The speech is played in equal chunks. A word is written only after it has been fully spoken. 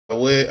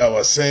away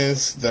our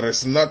sins. There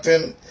is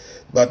nothing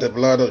but the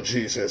blood of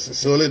Jesus.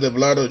 It's only the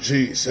blood of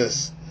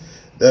Jesus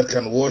that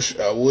can wash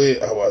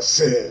away our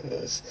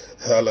sins.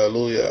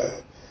 Hallelujah.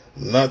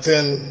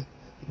 Nothing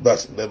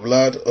but the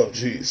blood of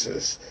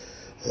Jesus.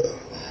 Oh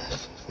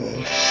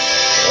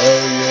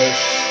yes.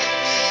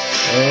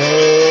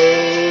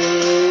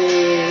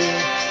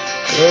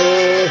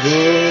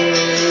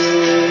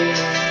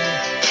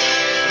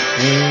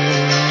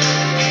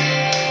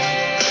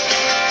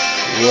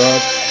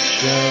 What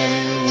can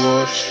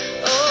wash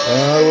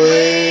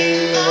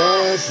away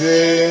my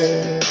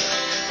sins?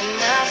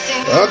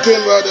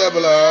 Nothing but the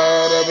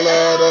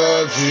blood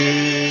of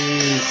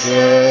Jesus.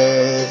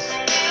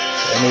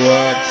 And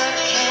what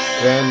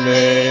can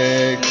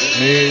make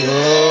me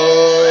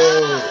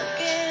whole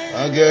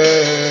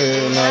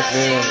again?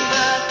 Nothing.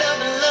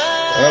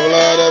 The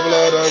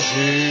blood of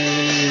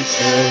Jesus.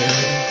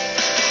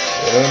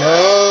 And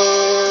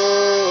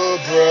oh,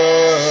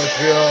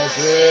 precious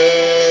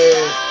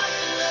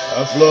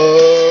a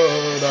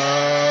flood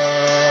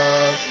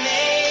out,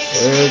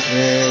 make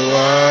me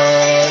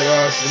white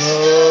as snow.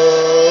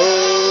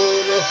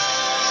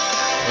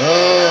 No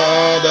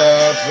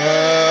other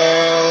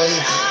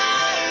fount,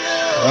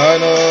 I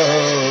know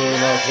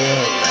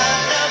nothing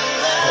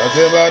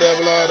but the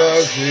blood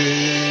of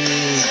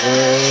Jesus.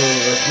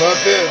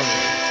 Nothing,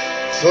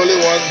 it's only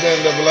one thing,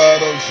 the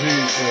blood of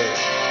Jesus.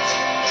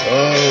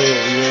 Oh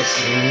yes.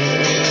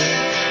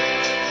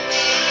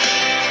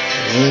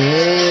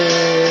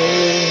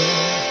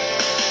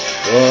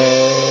 Oh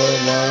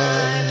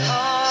my,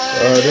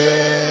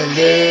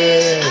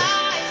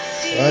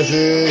 I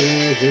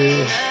see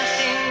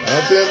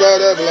nothing but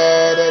the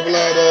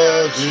blood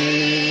of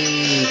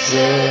Jesus.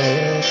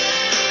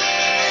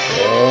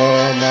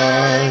 Oh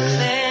my,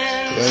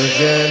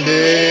 and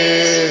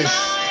this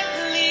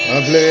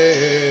I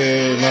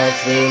play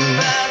nothing.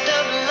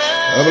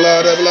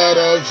 The blood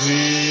of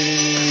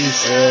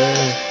Jesus.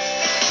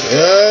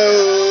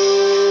 Oh,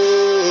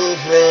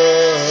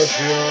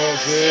 precious.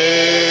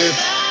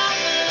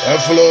 A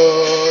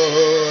flow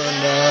and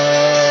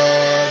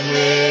that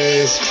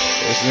makes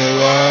me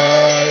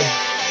white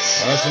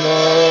as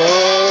snow.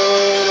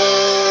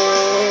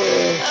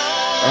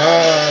 I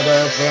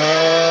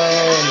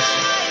found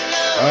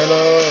I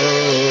know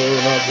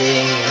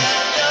nothing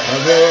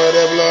but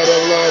the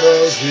blood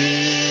of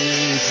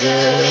Jesus.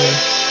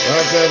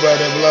 Nothing but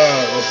the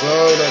blood, it's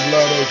all the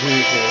blood of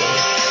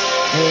Jesus.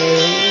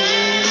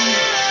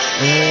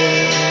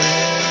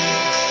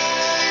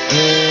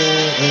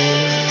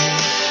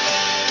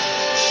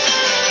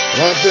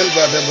 Nothing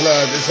but the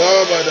blood. It's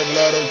all by the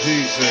blood of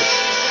Jesus.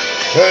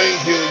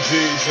 Thank you,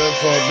 Jesus,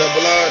 for the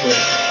blood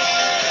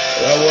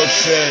that was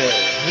shed.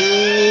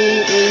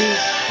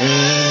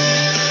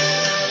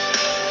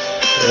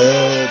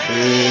 Oh,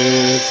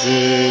 this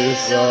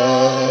is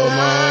all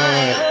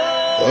my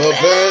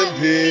open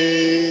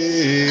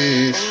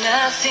peace.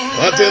 Nothing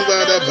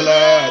but the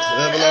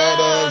blood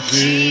of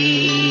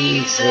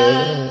Jesus.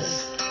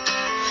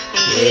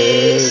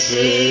 This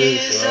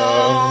is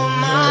all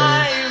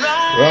my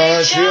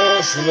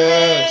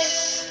righteousness.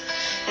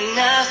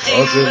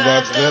 Nothing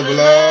but the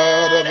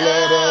blood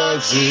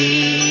of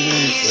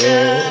Jesus.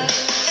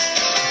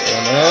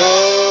 And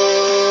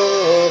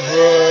all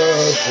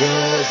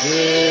precious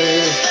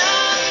is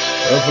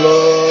the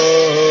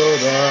blood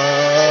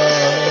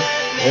that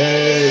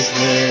makes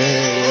me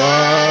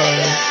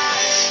white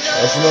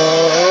as snow.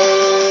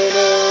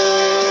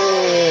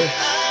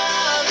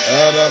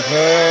 At a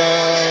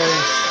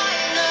thanks,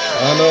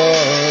 I know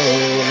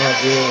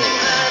nothing.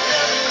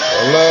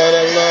 The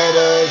blood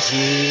of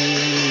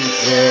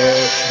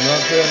Jesus,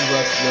 nothing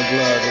but the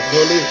blood. It's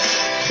only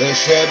the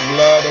shed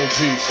blood of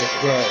Jesus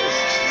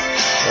Christ.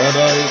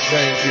 Father, we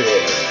thank you.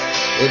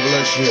 We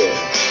bless you.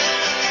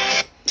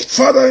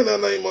 Father, in the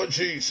name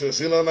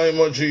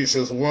of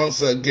Jesus,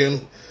 once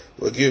again,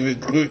 we give you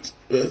great.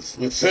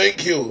 We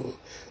thank you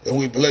and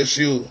we bless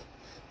you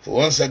for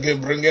once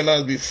again bringing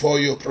us before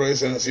your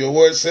presence. Your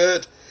word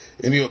said,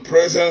 in your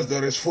presence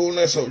there is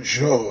fullness of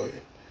joy.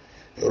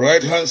 Your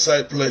right hand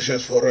side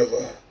pleasures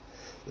forever.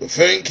 We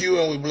thank you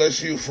and we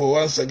bless you for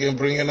once again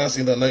bringing us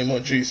in the name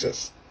of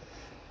Jesus.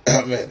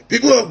 Amen.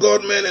 People of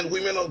God, men and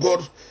women of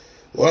God,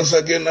 once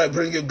again I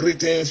bring you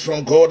greetings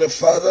from God the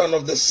Father and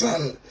of the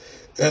Son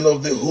and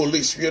of the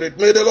Holy Spirit.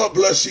 May the Lord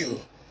bless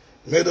you.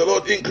 May the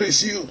Lord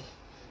increase you.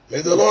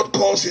 May the Lord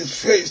cause his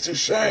face to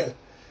shine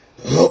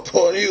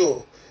upon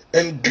you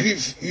and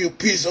give you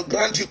peace or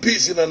grant you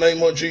peace in the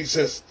name of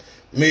Jesus.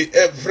 May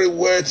every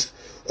word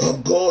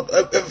of God,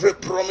 every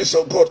promise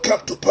of God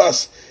come to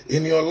pass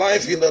in your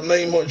life in the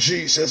name of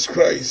Jesus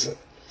Christ.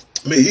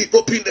 May he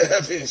open the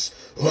heavens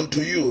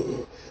unto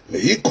you. May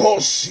he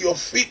cause your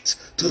feet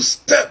to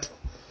step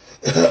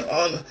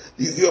on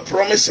your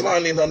promised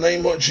land in the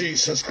name of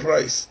Jesus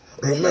Christ.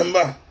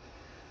 Remember,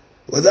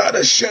 without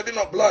the shedding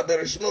of blood, there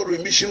is no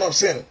remission of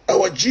sin.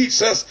 Our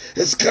Jesus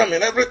is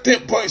coming.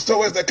 Everything points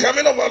towards the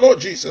coming of our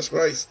Lord Jesus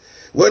Christ.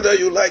 Whether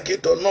you like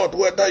it or not,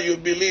 whether you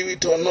believe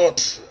it or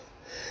not,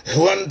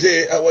 one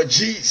day our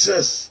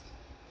Jesus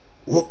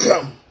will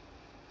come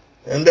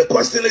And the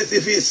question is,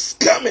 if he's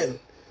coming,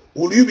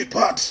 will you be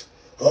part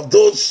of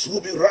those who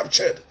will be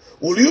raptured?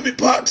 Will you be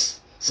part?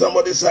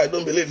 Somebody said, I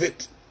don't believe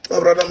it. My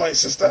brother, my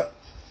sister,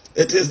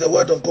 it is the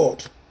word of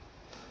God.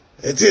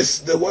 It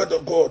is the word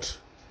of God.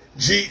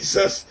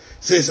 Jesus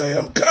says, I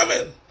am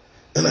coming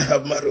and I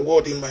have my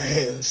reward in my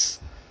hands.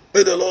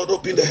 May the Lord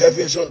open the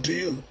heavens unto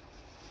you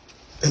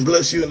and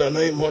bless you in the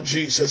name of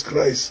Jesus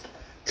Christ.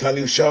 Can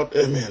you shout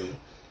amen?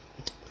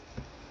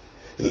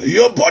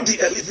 Your body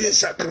a living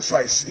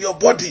sacrifice. Your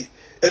body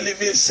a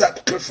living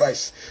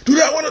sacrifice.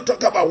 Today I want to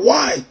talk about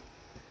why.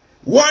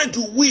 Why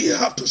do we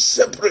have to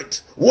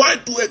separate? Why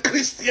do a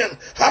Christian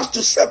have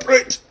to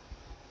separate?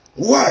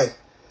 Why?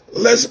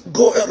 Let's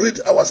go and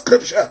read our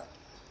scripture.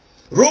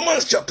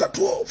 Romans chapter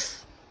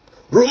 12.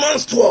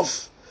 Romans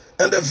 12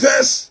 and the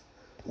verse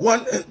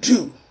 1 and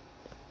 2.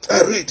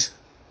 I read.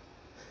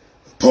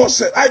 Paul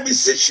said, I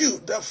beseech you,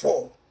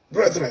 therefore,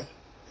 brethren,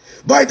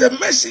 by the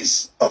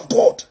mercies of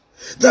God,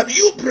 that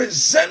you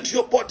present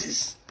your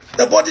bodies,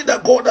 the body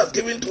that God has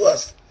given to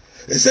us.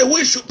 He said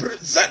we should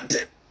present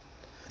it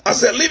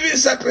as a living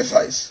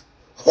sacrifice,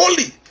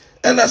 holy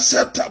and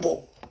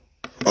acceptable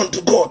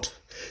unto God,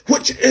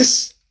 which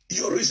is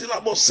your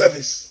reasonable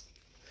service.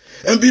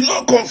 And be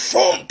not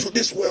conformed to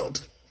this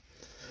world,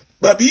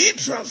 but be ye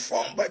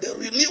transformed by the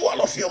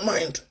renewal of your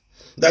mind,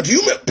 that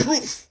you may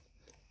prove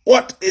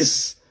what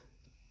is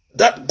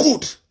that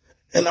good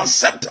and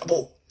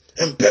acceptable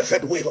and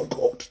perfect will of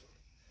God.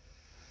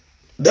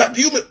 That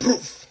you may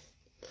prove.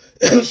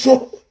 And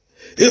so,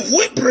 if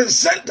we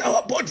present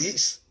our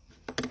bodies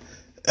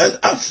and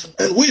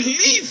we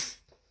live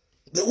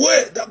the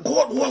way that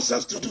God wants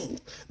us to do,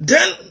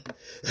 then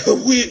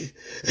we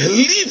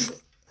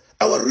live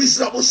our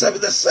reasonable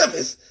service, the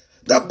service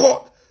that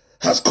God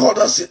has called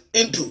us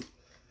into.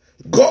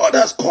 God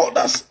has called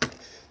us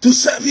to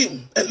serve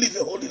him and live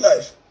a holy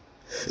life.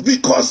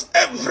 Because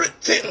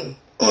everything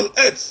on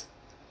earth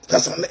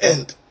has an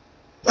end.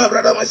 My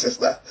brother, my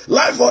sister,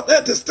 life on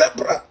earth is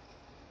temporal.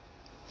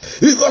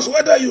 Because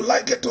whether you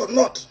like it or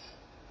not,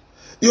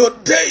 your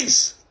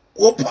days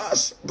will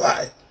pass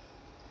by.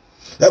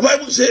 The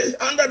Bible says,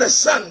 under the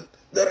sun,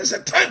 there is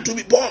a time to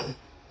be born,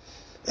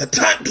 a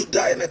time to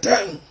die, and a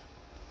time.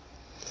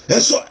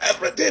 And so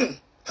everything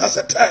has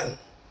a time.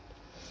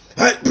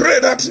 I pray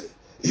that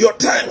your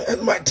time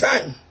and my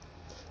time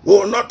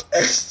will not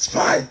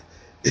expire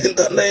in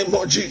the name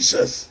of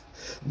Jesus.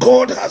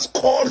 God has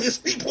called his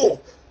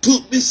people to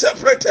be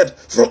separated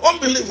from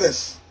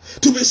unbelievers,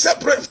 to be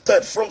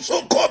separated from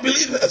so-called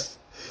believers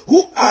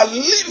who are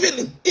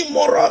living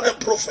immoral and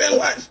profane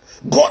life.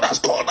 God has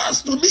called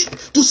us to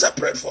live, to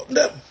separate from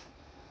them.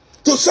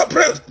 To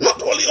separate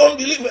not only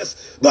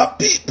unbelievers, but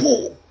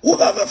people who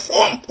have a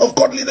form of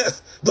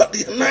godliness, but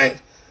deny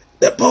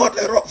the power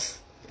thereof.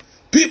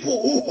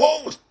 People who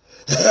hold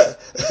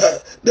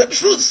the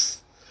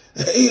truth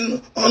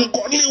in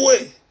ungodly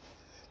way.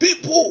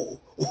 People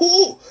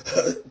who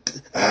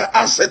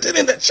are sitting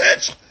in the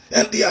church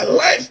and their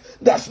life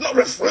does not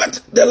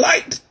reflect the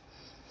light.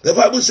 The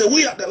Bible says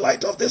we are the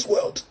light of this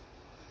world.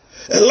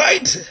 A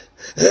light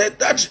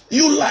that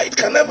you light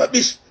can never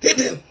be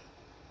hidden.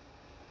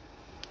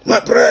 My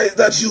prayer is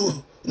that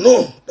you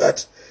know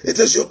that it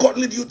is your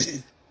godly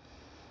duty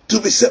to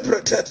be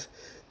separated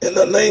in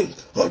the name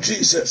of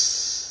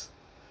Jesus.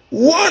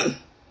 One,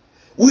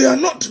 we are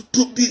not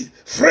to be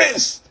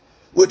friends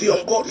with the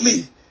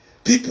ungodly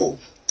people.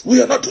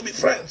 We are not to be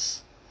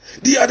friends.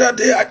 The other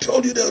day I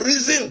told you the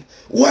reason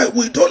why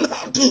we don't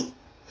have to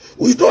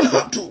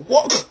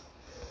walk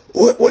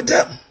with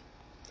them.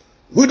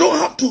 We don't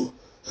have to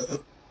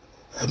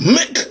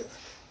make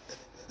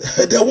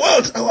the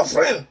world our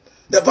friend.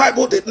 The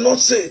Bible did not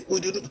say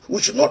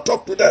we should not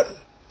talk to them.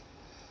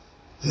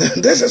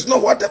 This is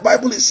not what the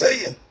Bible is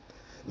saying.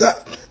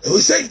 That we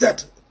say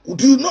that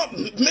do not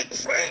make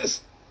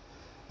friends.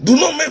 Do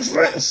not make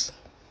friends.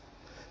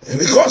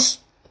 Because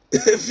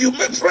if you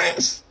make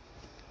friends,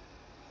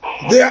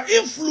 they are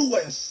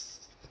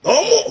influenced.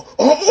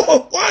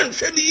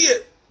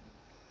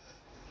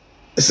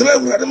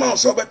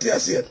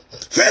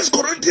 First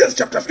Corinthians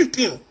chapter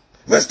 15,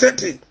 verse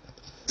 30.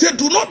 Say,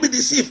 do not be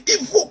deceived.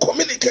 Evil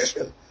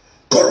communication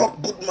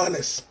corrupt good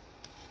manners.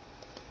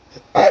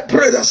 I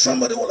pray that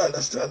somebody will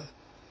understand.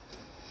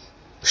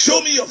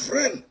 Show me your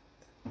friend,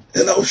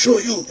 and I will show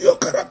you your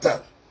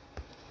character.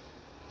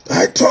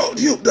 I told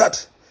you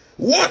that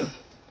one,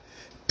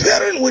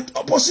 pairing with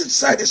opposite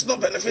side is not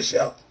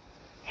beneficial.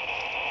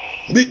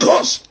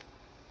 Because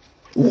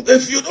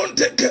if you don't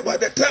take care, by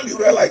the time you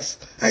realize,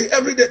 I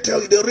every day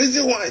tell you the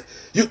reason why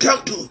you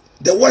come to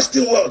the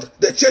Western world,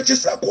 the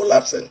churches are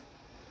collapsing.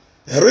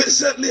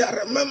 Recently, I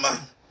remember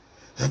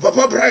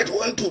Papa Bright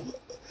went to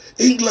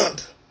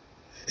England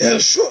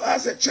and showed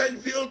us a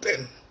church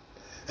building.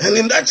 And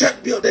in that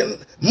church building,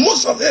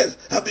 most of them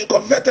have been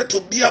converted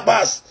to beer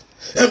bars.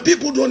 And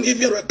people don't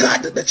even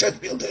regard the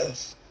church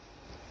buildings.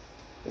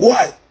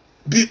 Why?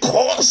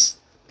 Because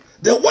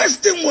the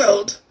Western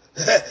world,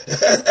 they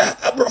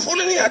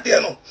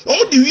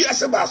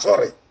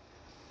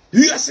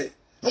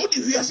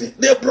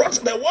brought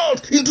the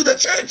world into the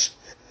church.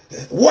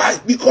 Why?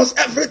 Because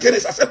everything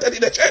is accepted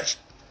in the church.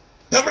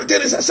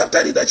 Everything is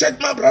accepted in the church,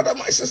 my brother,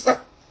 my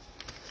sister.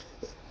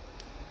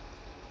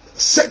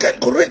 2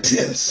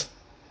 Corinthians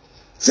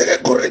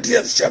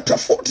chapter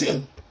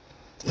 14.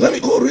 Let me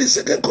go read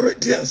 2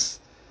 Corinthians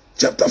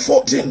chapter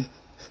 14.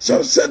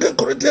 So 2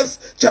 Corinthians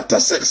chapter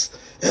 6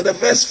 and the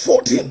verse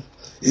 14.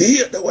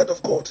 Hear the word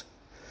of God.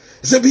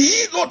 It says, be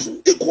ye not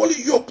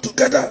equally yoked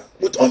together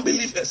with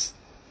unbelievers.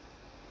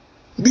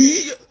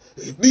 Be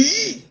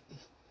ye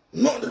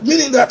not,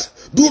 meaning that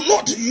do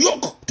not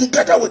yoke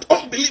together with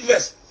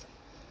unbelievers.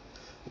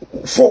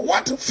 For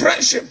what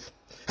friendship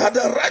are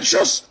the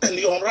righteous and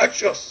the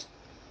unrighteous?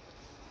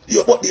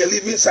 You're about the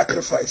living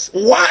sacrifice.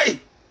 Why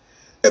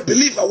a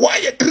believer? Why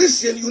a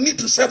Christian? You need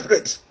to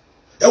separate.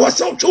 There was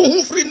some free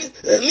one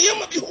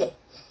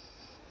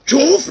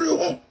free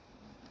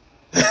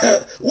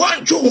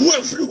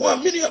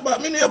one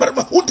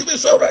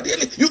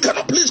you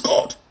cannot please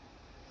God.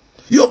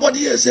 Your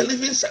body is a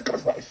living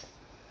sacrifice.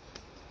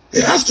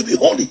 It has to be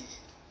holy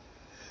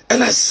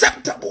and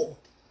acceptable.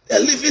 A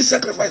living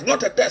sacrifice,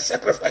 not a dead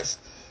sacrifice.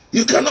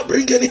 You cannot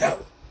bring anyhow.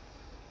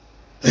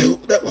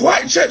 The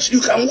white church, you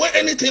can wear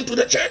anything to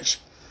the church.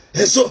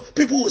 And so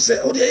people will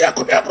say, oh, yeah,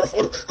 the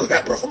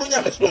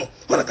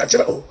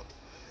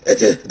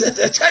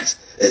church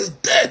is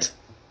dead.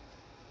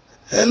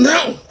 And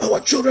now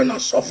our children are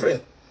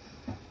suffering.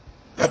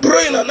 I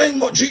pray in the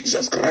name of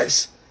Jesus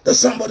Christ that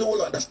somebody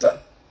will understand.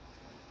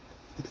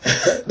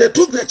 They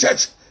took the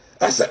church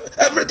as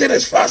everything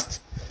is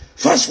fast.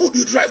 Fast food,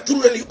 you drive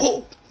through and you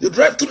go. You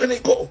drive through and you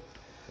go.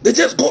 They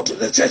just go to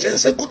the church and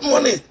say, good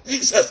morning,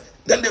 Jesus.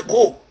 Then they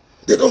go.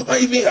 They don't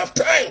even have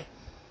time.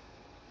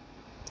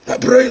 I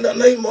pray in the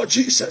name of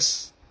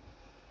Jesus.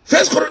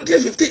 1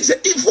 Corinthians 15 says,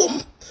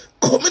 evil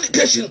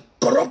communication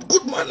corrupt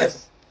good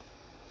manners.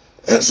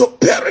 And so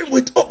pairing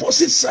with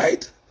opposite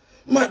side,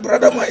 my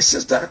brother, my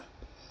sister,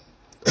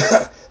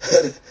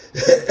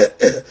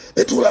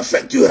 it will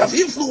affect you, have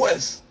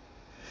influence.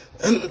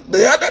 And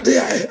the other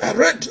day I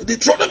read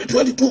Deuteronomy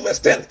 22 verse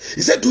 10.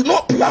 He said, do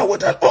not plow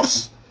with an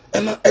ox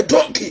and a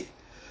donkey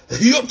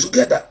yoked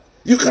together.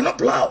 You cannot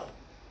plow.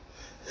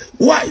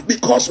 Why?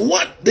 Because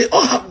one, they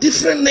all have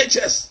different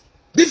natures.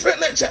 Different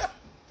nature.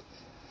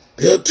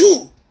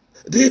 Two,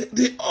 they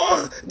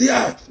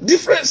are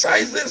different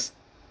sizes.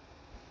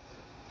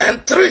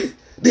 And three,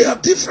 they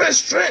have different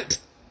strength.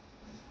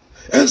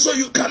 And so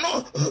you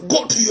cannot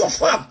go to your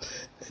farm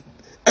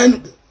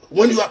and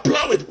when you are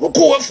plowing,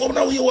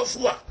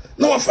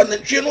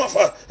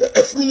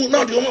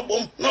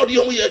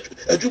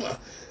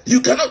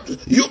 you cannot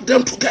yoke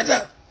them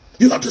together.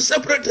 You have to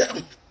separate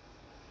them.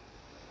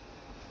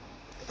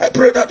 I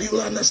pray that you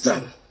will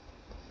understand.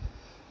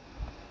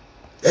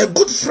 A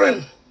good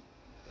friend,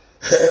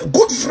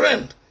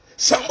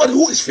 somebody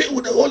who is filled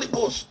with the Holy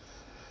Ghost,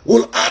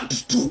 will add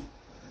to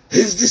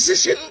his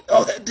decision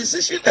or her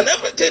decision, and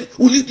everything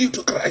will lead you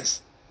to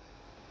Christ.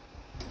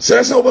 So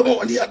that's how we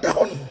want at the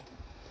home.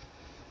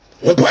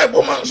 When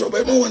Bible man so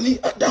we want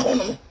at the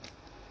home.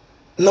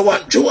 No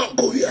one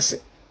go here say.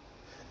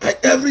 I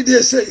every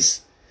day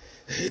says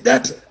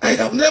that I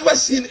have never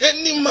seen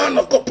any man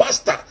of God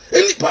pastor,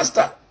 any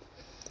pastor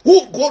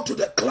who go to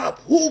the club,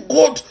 who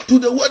go to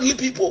the worldly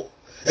people,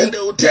 and they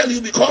will tell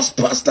you because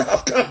pastor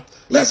have come,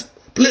 let's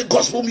play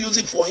gospel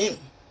music for him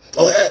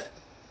or her.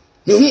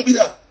 They won't be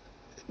that.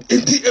 They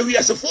are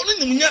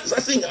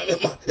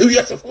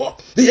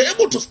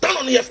able to stand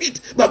on their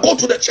feet, but go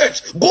to the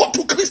church, go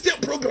to Christian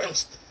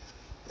programs.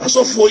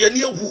 So for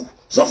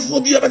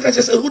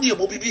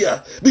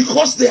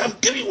because they have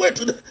given way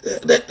to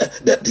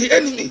the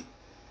enemy.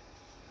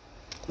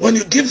 When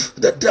you give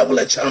the devil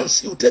a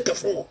chance, you take a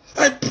fall.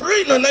 I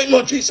pray in the name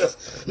of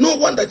Jesus. No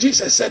wonder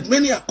Jesus said,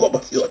 many are called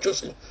but few are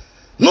chosen.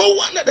 No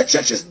wonder the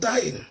church is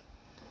dying.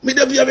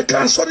 Because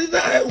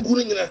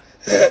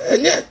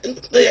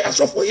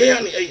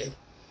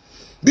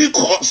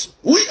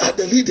we are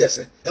the leaders,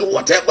 and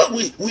whatever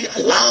we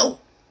allow.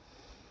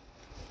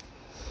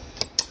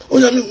 May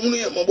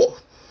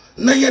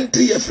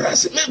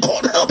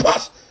God help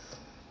us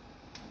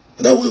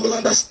that we will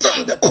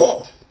understand the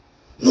call.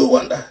 No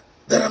wonder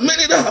there are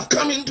many that have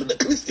come into the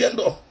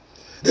Christendom.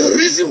 The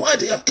reason why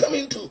they have come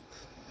into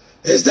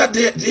is that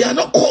they are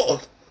not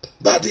called,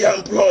 but they are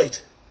employed.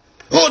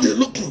 All they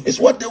look to is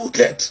what they will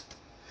get.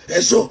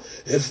 And so,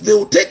 if they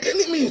will take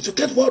any means to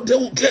get what they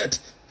will get.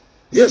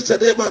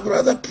 Yesterday, my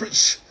brother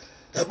preached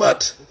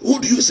about who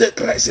do you say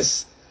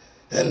crisis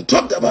and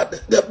talked about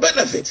the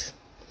benefit.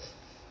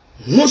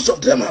 Most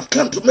of them have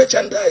come to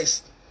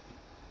merchandise.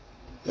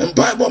 And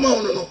Bible,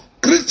 no.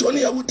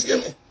 Christonia would tell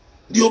me.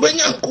 The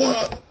Obenya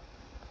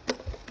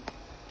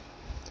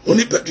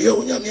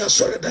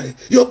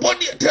your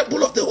body a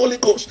temple of the Holy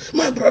Ghost.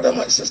 My brother,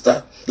 my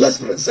sister, let's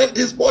present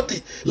this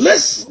body.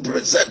 Let's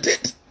present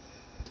it.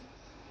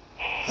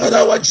 And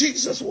our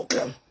Jesus will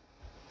come.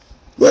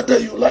 Whether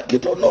you like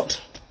it or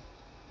not.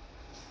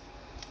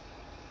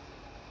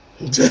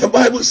 The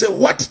Bible says,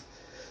 what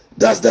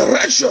does the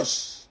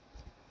righteous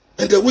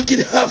and the wicked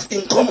have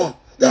in common?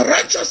 The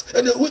righteous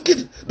and the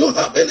wicked don't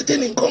have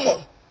anything in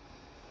common.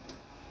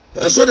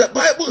 And so the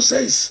Bible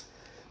says,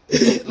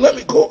 let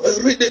me go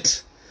and read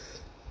it.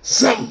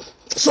 Isaiah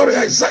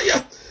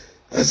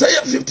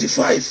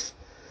 55.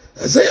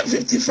 Isaiah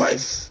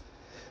 55.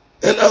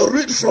 And I'll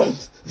read from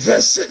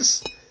verse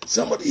 6.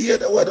 Somebody hear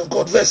the word of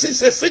God. Verse 6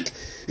 says, seek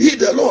ye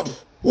the Lord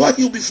while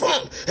he will be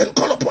found, and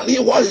call upon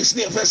him while he is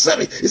near. Verse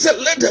 7, he said,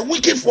 let the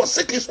wicked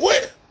forsake his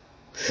way,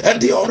 and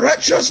the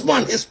unrighteous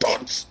man his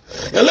thoughts,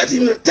 and let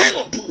him return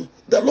unto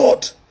the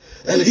Lord,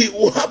 and he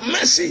will have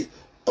mercy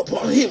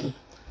upon him,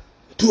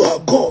 to our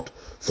God,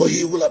 for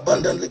he will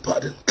abundantly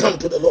pardon. Come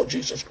to the Lord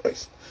Jesus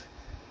Christ.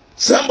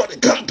 Somebody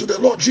come to the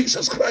Lord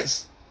Jesus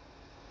Christ.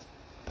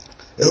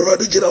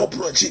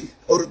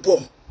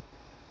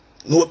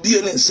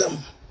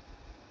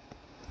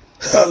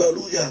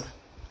 Hallelujah.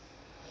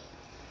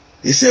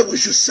 He said we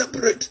should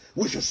separate.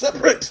 We should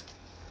separate.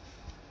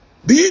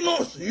 Be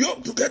not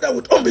yoked together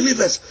with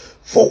unbelievers.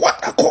 For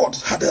what accord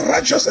had the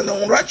righteous and the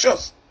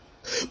unrighteous?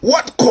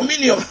 What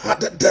communion had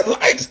the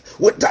delight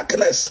with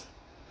darkness?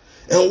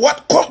 And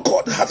what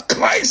concord had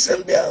Christ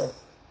and Baal?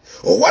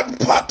 Or what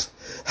part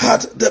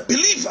had the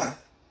believer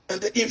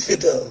and the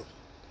infidel?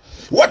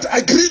 What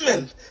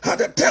agreement had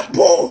the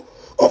temple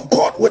of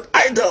God with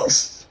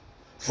idols?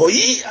 For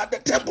ye are the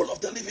temple of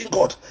the living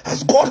God,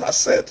 as God has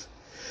said,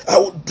 I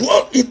will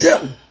dwell in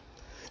them,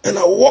 and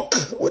I will walk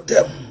with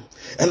them,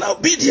 and I'll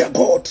be their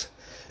God,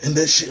 and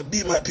they shall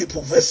be my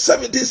people. Verse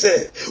 70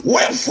 says,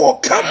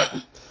 wherefore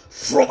come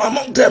from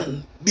among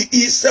them, be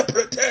ye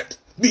separated.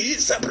 Be ye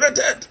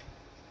separated.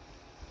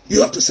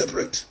 You have to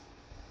separate.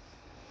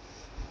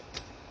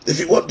 If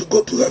you want to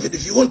go to heaven,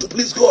 if you want to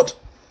please God,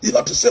 you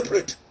have to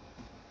separate.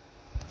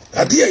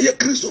 Adia ye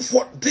Christo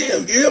for there,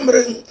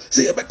 you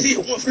say about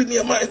you one free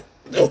near mine.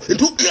 No, it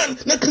took can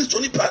na Christo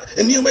nipa,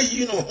 and near my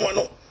you know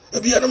one.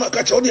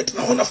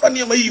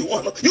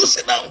 You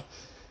sit down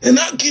and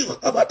argue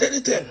about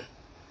anything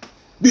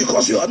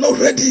because you are not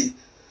ready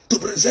to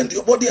present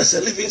your body as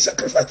a living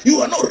sacrifice.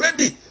 You are not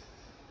ready.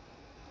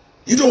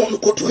 You don't want to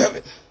go to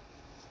heaven.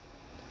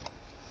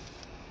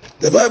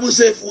 The Bible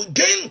says if we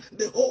gain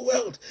the whole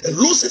world and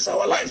loses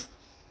our life,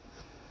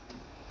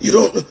 you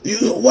know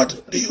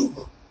what do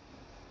you?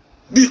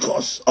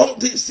 Because all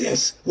these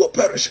things will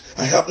perish.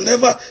 I have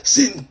never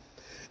seen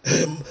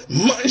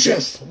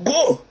mansions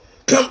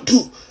come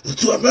to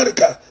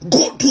America,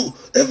 go to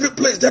every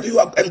place that you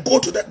are, and go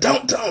to the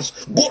downtowns,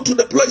 go to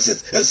the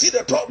places and see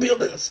the tall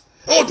buildings.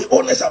 All the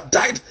owners have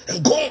died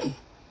and gone.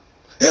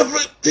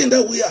 Everything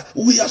that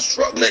we are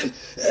struggling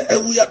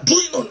and we are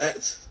doing on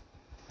earth.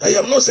 I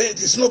am not saying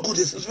it is not good.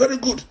 It is very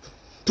good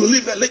to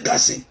leave a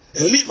legacy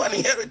and leave an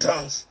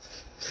inheritance.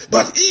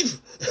 But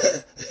if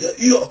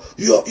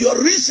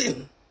your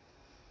reason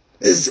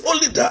is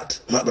only that,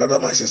 my brother,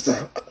 my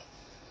sister,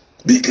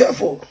 be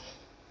careful.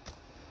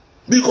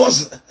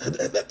 Because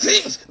the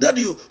things that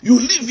you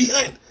leave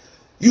behind,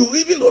 you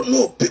even don't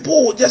know.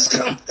 People will just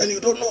come and you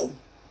don't know.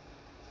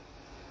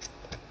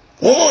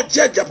 Oh,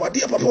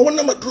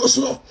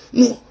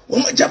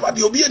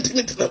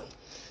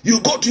 you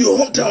go to your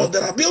hometown,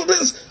 there are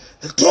buildings,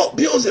 tall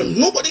buildings,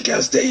 nobody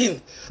can stay in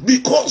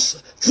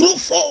because through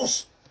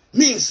force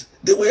means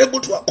they were able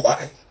to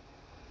acquire.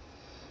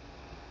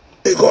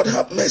 May God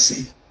have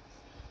mercy.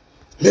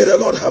 May the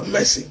Lord have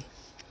mercy.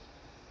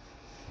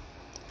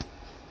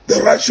 The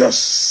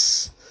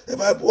righteous, the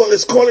Bible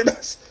is calling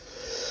us.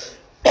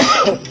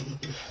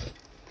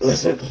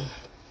 Listen.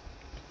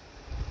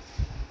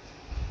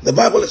 The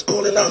Bible is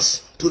calling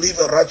us to live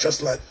a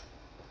righteous life.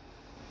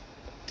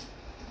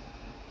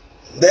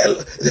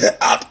 The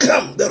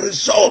outcome, the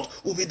result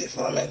will be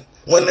determined.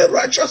 When a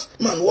righteous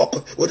man walk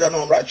with an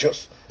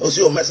unrighteous, my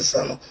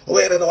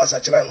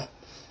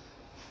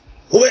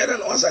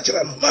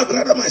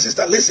brother, my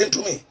sister, listen to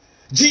me.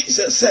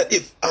 Jesus said,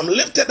 if I'm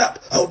lifted up,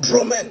 I'll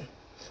draw men.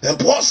 And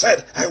Paul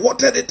said, I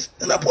watered it.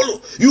 And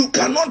Apollo, you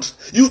cannot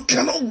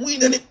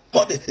win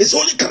anybody. It's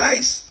only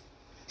Christ.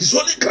 It's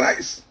only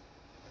Christ.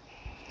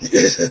 We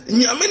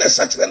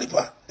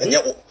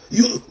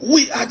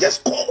are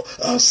just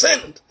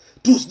sent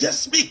to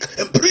just speak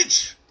and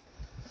preach.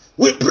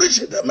 We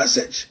preach the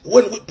message.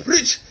 When we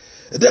preach,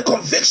 the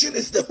conviction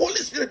is the Holy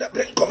Spirit that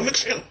brings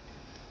conviction.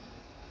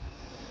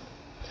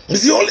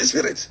 It's the Holy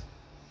Spirit.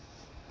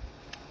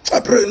 I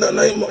pray in the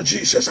name of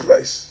Jesus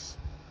Christ.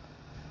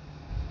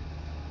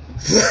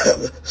 2,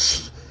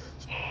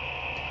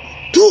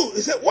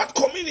 he said, what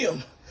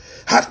communion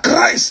had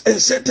Christ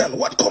and Satan?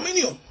 What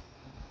communion?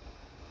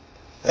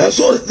 And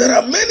so there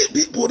are many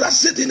people that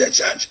sit in the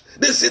church.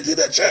 They sit in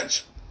the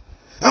church.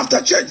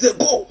 After church, they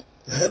go.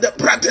 The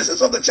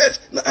practices of the church.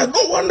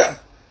 No wonder.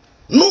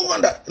 No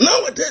wonder.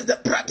 Nowadays, the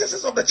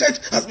practices of the church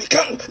has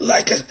become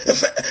like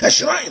a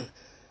shrine.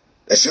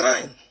 A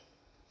shrine.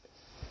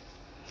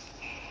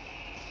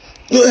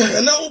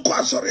 And now,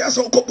 sorry, I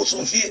saw and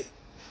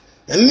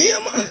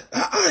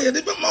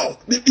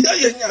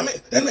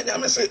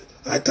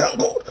I thank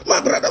God,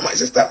 my brother, my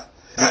sister.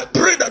 I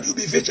pray that you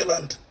be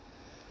vigilant.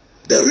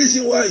 The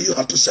reason why you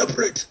have to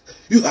separate,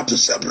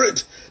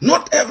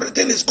 Not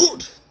everything is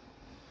good.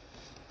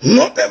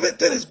 Not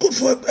everything is good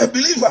for a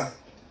believer.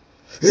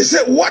 He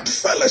said, what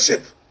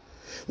fellowship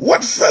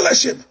What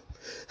fellowship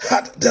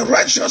had the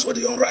righteous with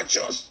the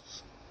unrighteous?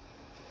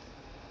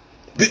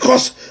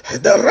 Because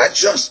the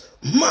righteous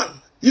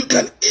man, you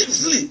can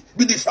easily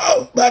be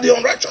defiled by the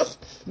unrighteous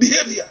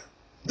behavior.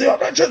 The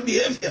unrighteous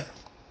behavior.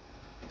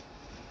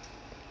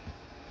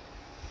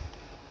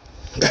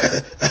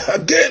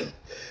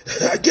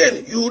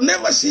 Again, you will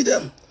never see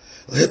them.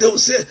 They will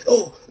say,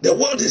 oh, the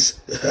world is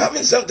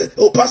having something.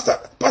 Oh, pastor,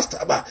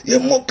 you're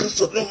more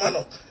Christian,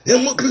 you're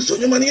more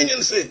Christian.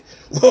 You say,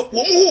 they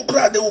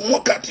will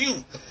mock at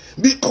you.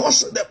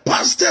 Because the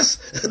pastors,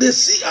 they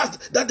see us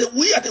that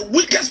we are the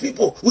weakest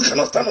people. We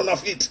cannot stand on our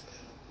feet.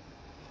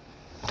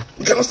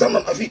 We cannot stand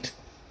on our feet.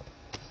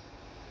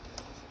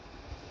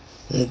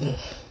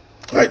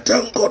 I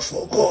thank God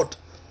for God.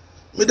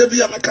 Me de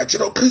be am catch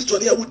no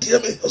Christian here would hear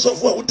me. So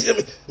for would hear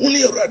me.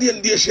 Only already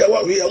and dear share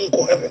we are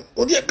go heaven.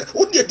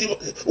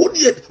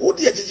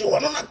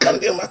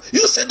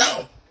 You sit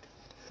down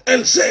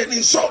and say and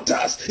insult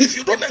us. If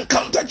you don't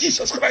encounter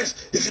Jesus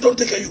Christ, if you don't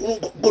take it, you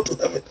won't go to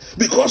heaven.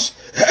 Because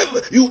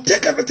heaven, you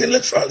take everything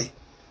literally.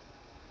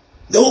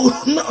 There will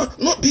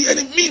not be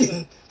any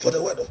meaning for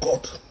the word of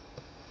God.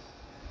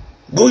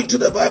 Go into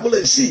the Bible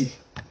and see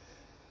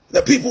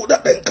the people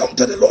that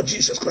encounter the Lord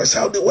Jesus Christ,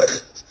 how they work.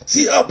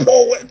 See how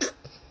Paul worked.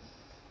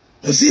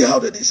 You see how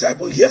the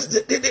disciples, yes,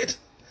 they did it.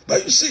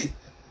 But you see,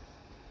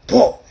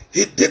 Paul,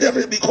 he did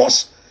everything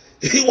because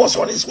he was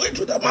on his way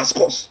to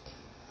Damascus.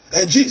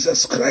 And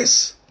Jesus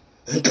Christ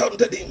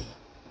encountered him.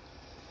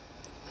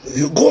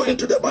 You go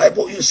into the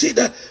Bible, you see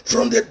that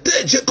from the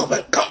day Jacob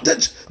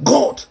encountered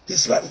God,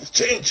 his life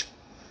changed.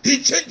 He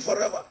changed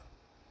forever.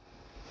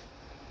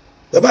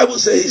 The Bible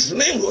says his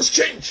name was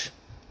changed.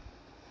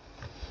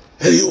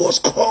 And he was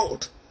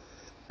called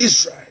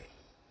Israel.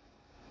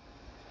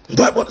 The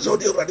Bible is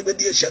already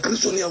with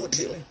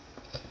him.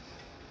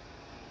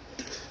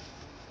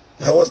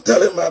 I was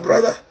telling my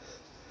brother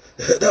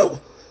that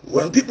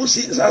when people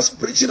see us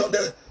preaching on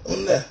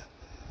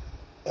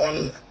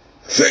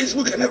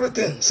Facebook and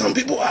everything, some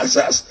people ask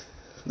us,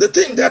 they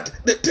think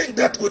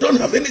that we don't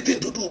have anything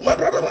to do. My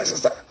brother, my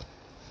sister,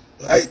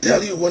 I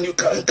tell you, when you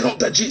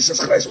encounter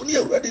Jesus Christ, when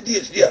you're already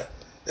here,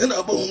 and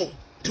about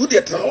do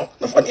the town,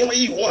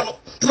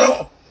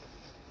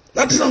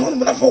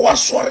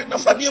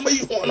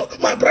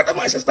 my brother,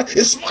 my sister,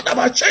 it's not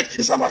about church,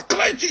 it's about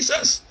Christ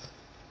Jesus.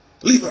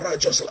 Live a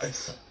righteous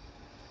life.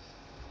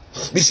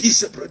 Be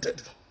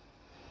separated.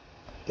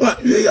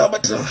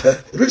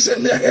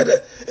 Recently I had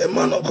a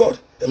man of God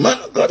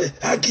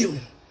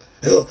arguing.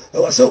 I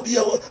was so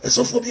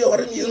phobia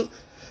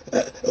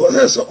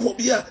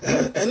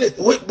and it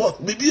wait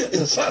but be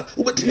inside.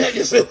 What do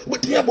you say?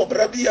 What do you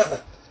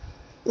Brabia?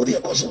 What do you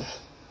cause?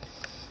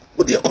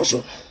 What do you cause?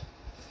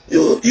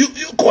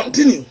 You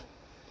continue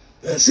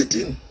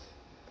sitting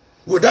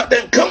without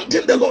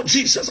encountering the Lord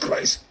Jesus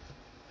Christ.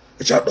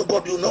 A child of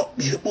God will not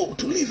be able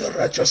to live a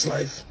righteous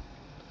life.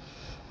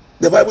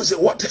 The Bible says,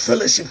 what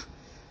fellowship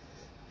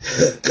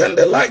can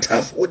the light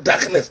have with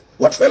darkness?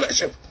 What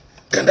fellowship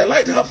can the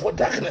light have with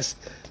darkness?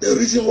 The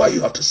reason why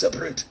you have to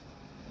separate.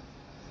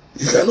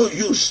 You cannot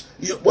use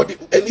your body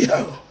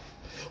anyhow.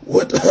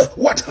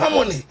 What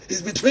harmony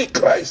is between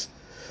Christ?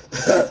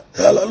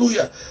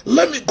 Hallelujah.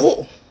 Let me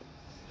go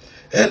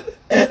and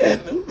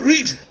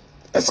read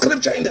a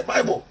scripture in the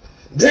Bible.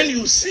 Then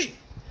you see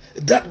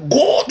that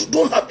God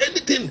don't have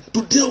anything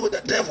to deal with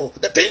the devil.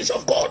 The things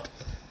of God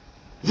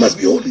must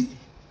be holy.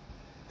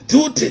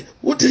 There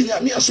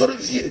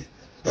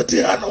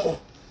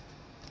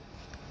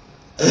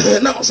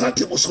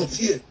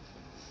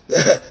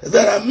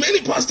are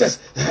many pastors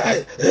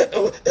and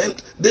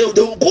they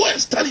will go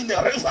and stand in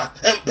the river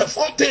and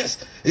perform things.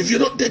 If you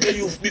don't take it,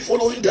 you'll be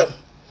following them.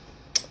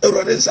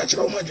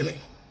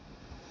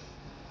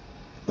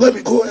 Let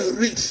me go and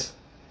read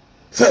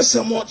 1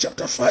 Samuel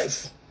chapter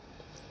 5.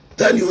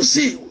 Then you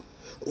see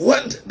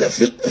when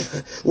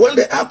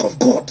the ark of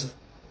God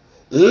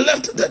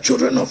left the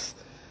children of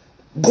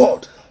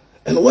God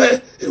and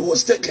where it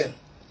was taken.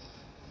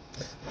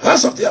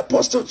 Acts of the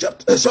Apostle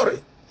chapter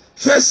 1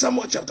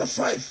 Samuel chapter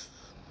 5.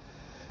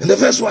 In the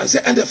verse 1 it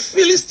says, and the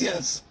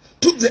Philistines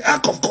took the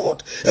ark of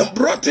God and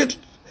brought it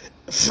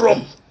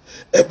from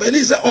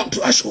Ebenezer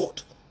unto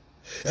Ashwood.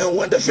 And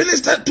when the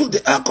Philistines took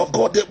the ark of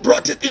God, they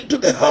brought it into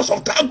the house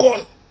of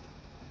Dagon.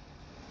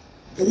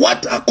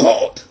 What are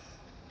called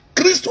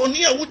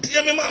Christonia would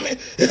hear me, mommy.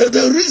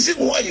 The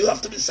reason why you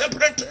have to be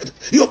separated,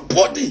 your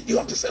body, you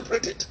have to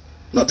separate it.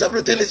 Not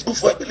everything is good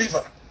for a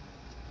believer.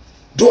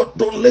 Don't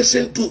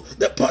listen to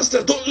the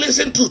pastors, don't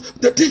listen to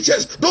the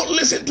teachers, don't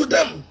listen to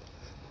them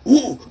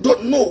who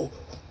don't know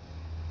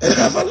and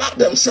have allowed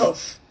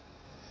themselves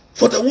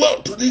for the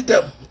world to lead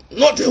them,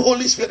 not the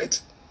Holy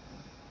Spirit.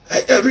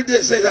 I every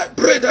day say that,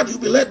 pray that you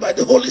be led by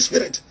the Holy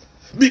Spirit,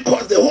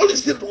 because the Holy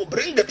Spirit will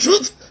bring the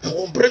truth and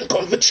will bring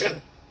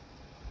conviction.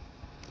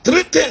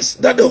 3 things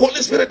that the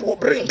Holy Spirit will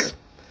bring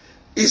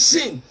is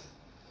seen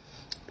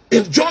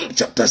in John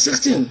chapter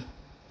 16.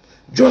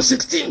 John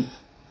 16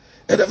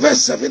 and the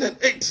verse 7 and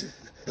 8.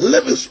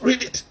 Let me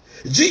read it.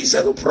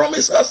 Jesus will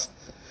promise us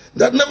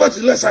that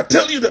nevertheless I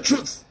tell you the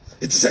truth.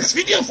 It is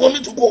expedient for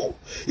me to go.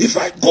 If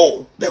I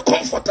go, the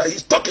Comforter,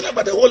 he's talking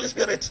about the Holy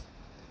Spirit,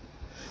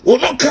 will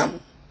not come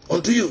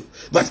unto you.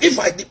 But if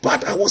I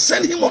depart, I will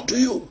send him unto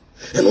you.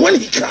 And when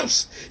he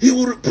comes, he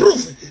will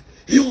reprove,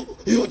 he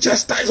will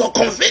chastise or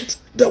convict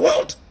the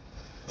world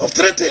of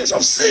three things: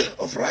 of sin,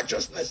 of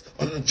righteousness,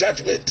 and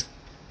judgment.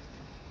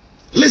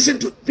 Listen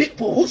to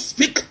people who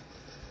speak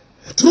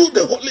through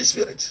the Holy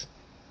Spirit,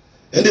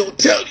 and they will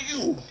tell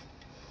you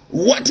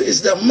what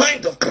is the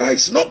mind of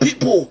Christ, not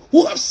people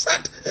who have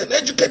sat and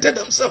educated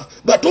themselves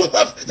but don't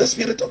have the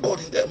Spirit of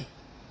God in them.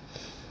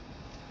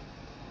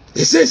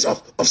 He says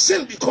of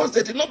sin because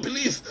they did not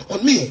believe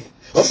on me,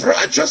 of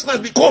righteousness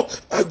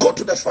because I go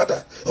to the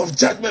Father, of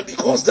judgment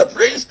because the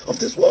prince of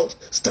this world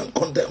stand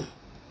condemned.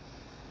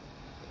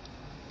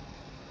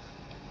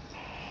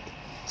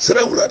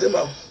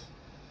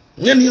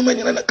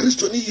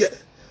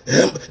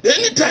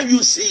 Anytime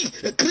you see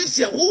a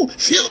Christian who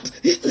filled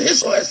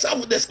his or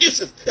herself with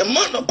excuses, a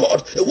man of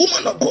God, a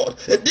woman of God,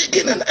 a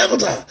deacon, an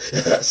elder,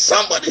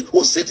 somebody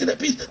who sits in a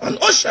pit, an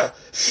usher,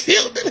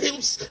 filled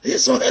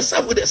his or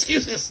herself with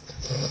excuses,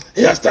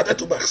 he has started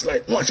to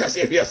backslide. No, I shall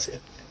say, yes,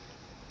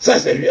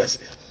 yes,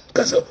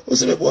 because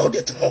who's the boy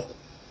get to know?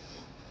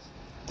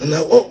 And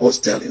I always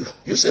tell you,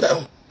 you sit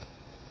down.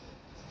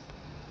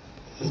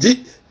 In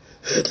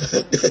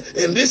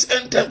this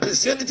end time,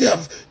 Christianity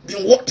have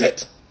been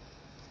watered.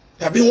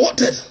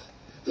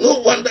 No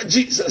wonder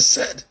Jesus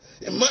said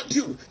in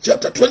Matthew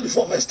chapter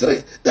 24 verse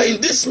 3 that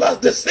in this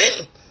last the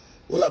sin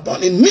will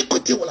abound,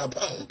 iniquity will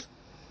abound.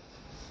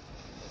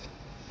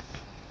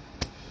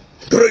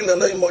 Pray in the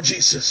name of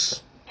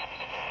Jesus.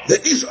 The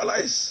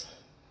Israelites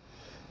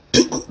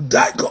took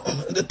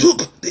Dagon, they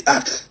took the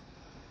ark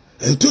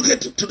and took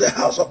it to the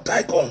house of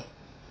Dagon.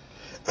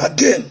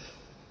 Again,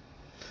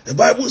 the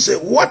Bible says,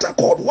 what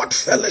accord, what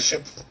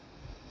fellowship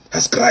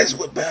has Christ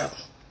with Baal,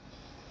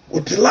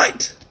 with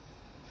delight?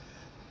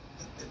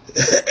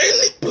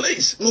 Any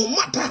place, no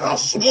matter how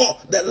small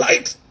the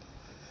light,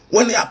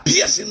 when it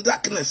appears in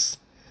darkness,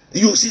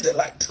 you see the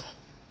light.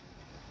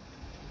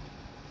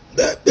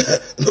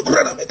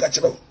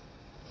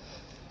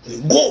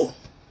 Go,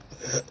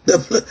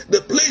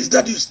 the place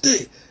that you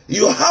stay,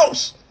 your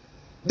house,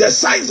 the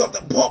size of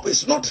the bulb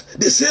is not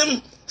the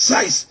same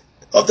size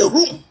of the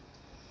room.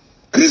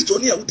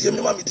 Christonia would tell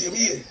me, Mammy, tell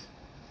me.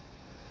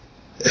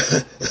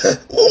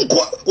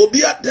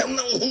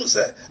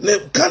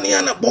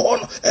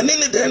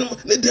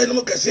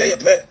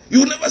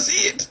 You never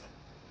see it.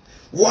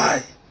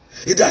 Why?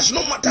 It does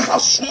not matter how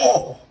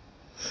small.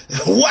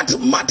 What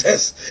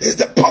matters is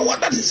the power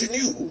that is in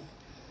you.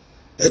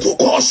 It will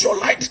cause your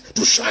light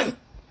to shine.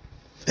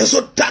 And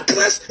so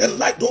darkness and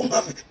light don't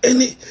have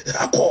any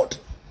accord.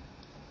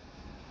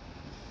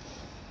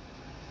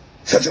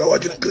 I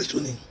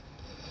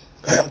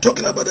am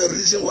talking about the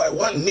reason why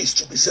one needs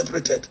to be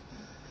separated.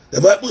 The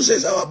Bible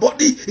says our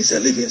body is a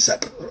living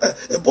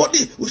sacrifice. A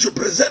body, we should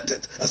present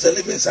it as a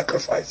living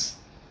sacrifice.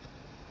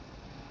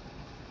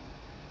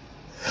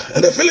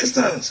 And the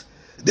Philistines,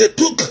 they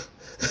took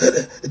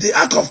the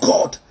ark of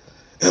God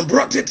and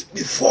brought it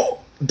before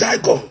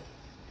Dagon.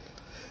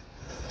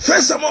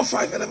 1 Samuel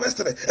 5 and verse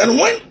 3. And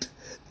when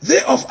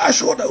they of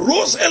Ashur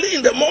rose early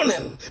in the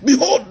morning,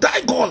 behold,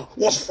 Dagon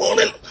was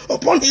fallen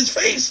upon his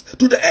face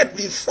to the earth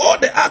before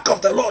the ark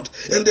of the Lord.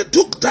 And they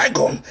took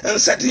Dagon and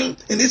set him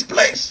in his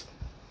place.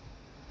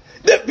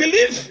 They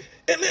believe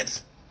in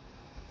it.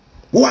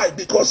 Why?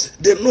 Because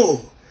they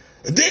know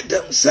they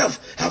themselves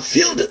have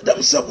filled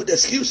themselves with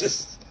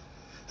excuses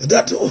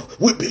that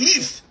we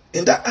believe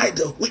in that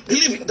idol. We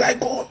believe in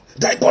Dagon.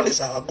 Dagon is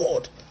our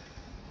God.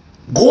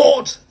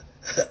 God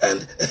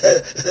and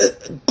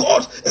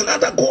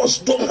other gods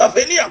don't have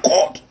any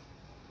accord.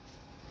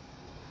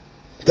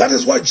 That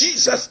is why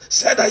Jesus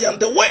said, I am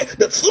the way,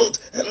 the truth,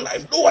 and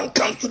life. No one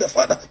comes to the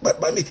Father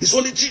but by me. It's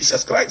only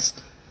Jesus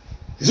Christ.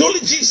 It's only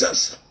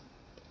Jesus.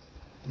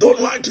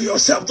 Don't lie to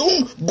yourself.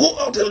 Don't go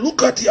out and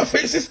look at your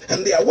faces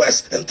and their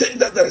words and think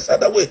that there is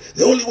other way.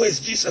 The only way is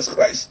Jesus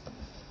Christ.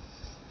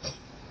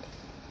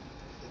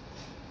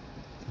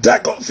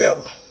 Dagon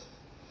fell.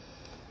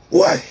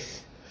 Why?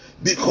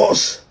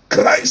 Because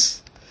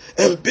Christ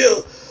and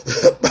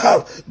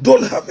Baal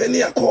don't have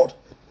any accord.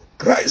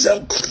 Christ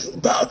and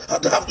Baal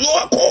have no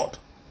accord.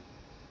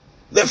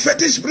 The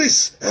fetish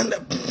priests and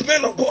the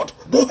men of God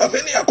don't have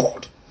any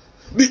accord.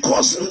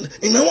 Because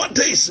in our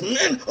days,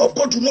 men of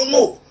God do not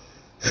know.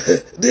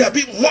 They are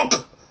being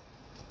mocked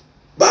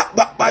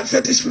by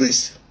fetish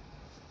priests.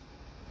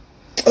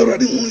 There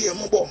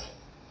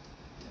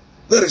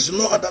is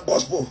no other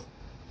gospel.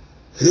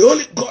 The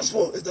only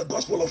gospel is the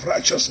gospel of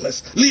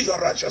righteousness. Live a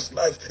righteous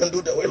life and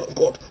do the will of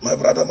God, my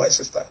brother, my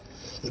sister.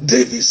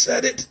 David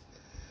said it,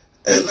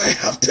 and I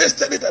have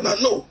tasted it, and I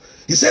know.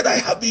 He said, I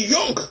have been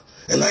young,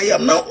 and I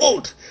am now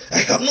old. I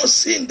have not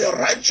seen the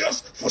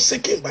righteous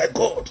forsaken by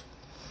God,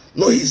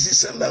 nor his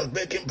descendants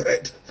begging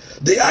bread.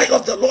 The eye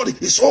of the Lord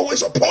is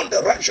always upon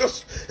the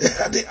righteous.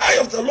 The eye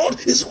of the Lord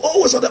is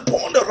always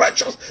upon the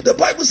righteous. The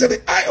Bible said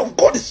the eye of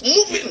God is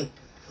moving,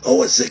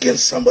 always seeking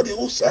somebody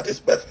who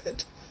satisfies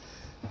it.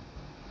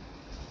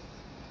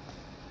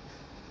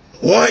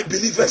 Why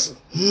believers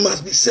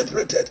must be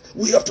separated.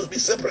 We have to be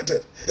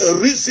separated. A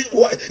reason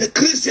why a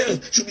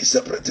Christian should be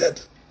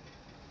separated.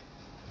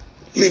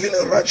 Living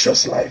a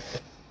righteous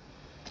life.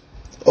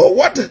 Or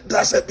what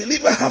does a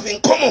believer have in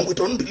common with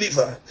an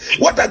unbeliever?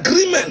 What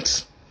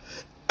agreement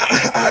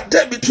are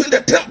there between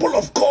the temple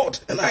of God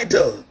and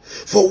idol?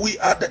 For we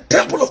are the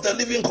temple of the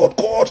living God.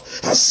 God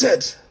has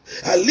said,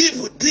 I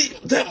live with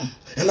them,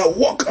 and I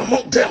walk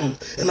among them,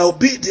 and I'll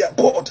be their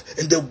God,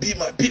 and they'll be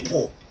my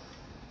people.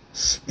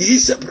 Be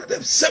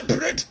separated.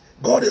 Separate.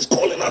 God is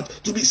calling us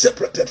to be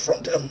separated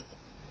from them.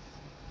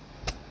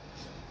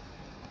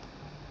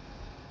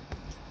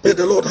 May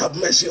the Lord have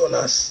mercy on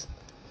us.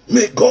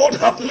 May God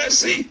have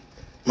mercy,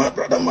 my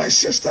brother, my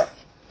sister.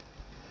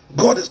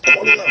 God is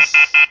calling us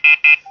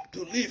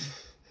to live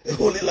a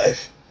holy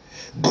life.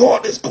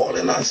 God is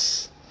calling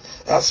us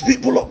as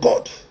people of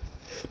God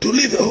to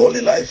live a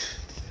holy life,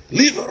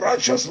 live a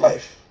righteous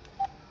life.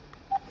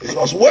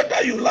 Because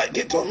whether you like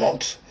it or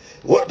not,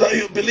 whether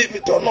you believe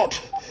it or not,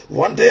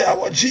 one day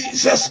our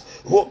Jesus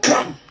will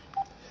come.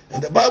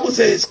 And the Bible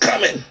says he's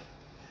coming,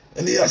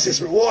 and he has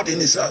his reward in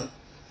his hand.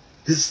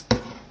 He's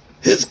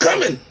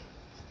coming.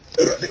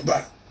 He'll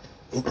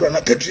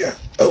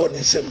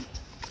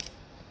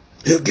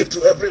give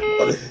to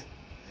everybody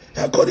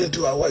according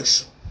to our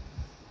works.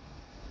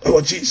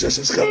 Our Jesus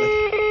is coming.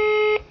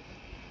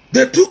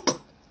 They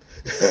took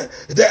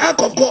the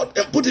ark of God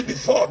and put it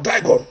before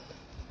Dagon.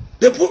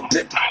 They put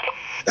it,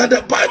 and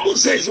the Bible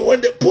says when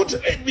they put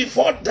it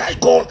before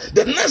Dagon,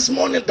 the next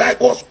morning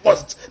Dagon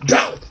was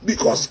down,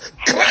 because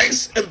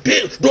Christ and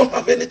Baal don't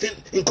have anything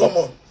in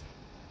common.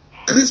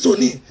 Christo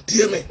ni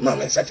tieme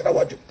mama sakira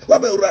waju.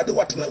 Wabe urade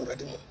watna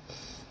urade mu.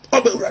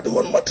 Wabe urade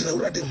won watna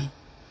urade mu.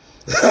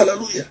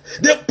 Hallelujah.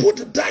 They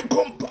put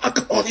Dagon back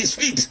on his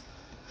feet.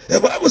 The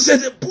Bible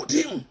says they put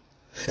him.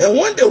 And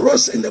when they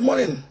rose in the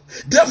morning,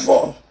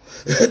 therefore,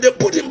 they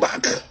put him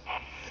back.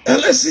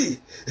 And let's see.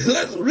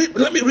 Let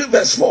me read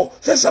verse 4.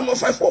 1 Samuel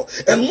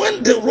 5:4. And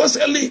when they rose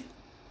early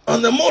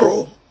on the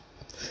morrow,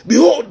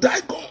 behold,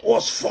 Dagon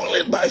was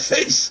fallen by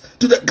face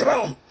to the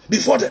ground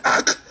before the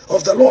ark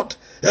of the Lord.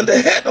 And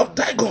the head of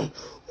Dagon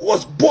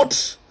was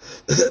both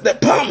the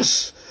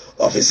palms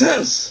of his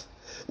hands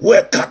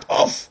were cut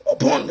off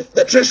upon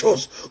the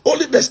thresholds.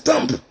 Only the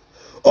stump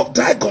of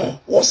Dagon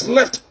was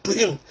left to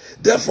him.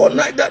 Therefore,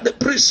 neither the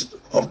priest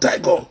of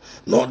Dagon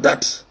nor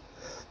that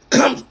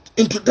come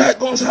into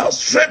Dagon's house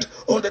tread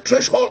on the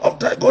threshold of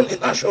Dagon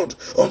in Ashdod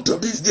until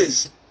these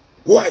days.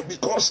 Why?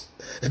 Because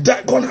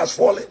Dagon has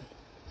fallen.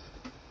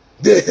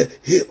 The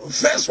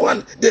first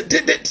one, they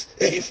did it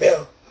and he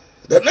fell.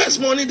 The next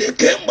morning they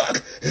came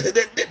back, they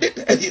did it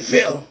and he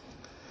fell.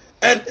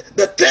 And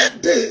the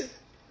third day,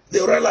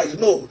 they realized,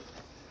 no,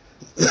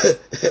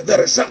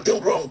 there is something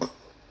wrong.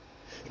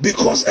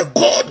 Because a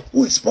God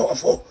who is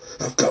powerful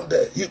have come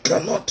there. You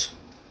cannot.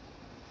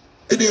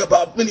 Any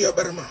about many of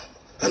them.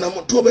 And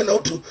I'm told now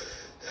to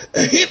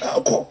hit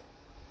our call.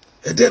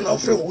 And then our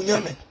friend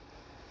Unyame.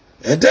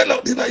 And then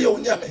our dinner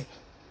Unyame.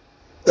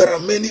 There are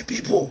many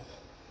people.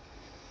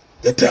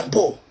 The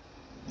temple.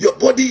 Your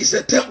body is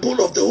a temple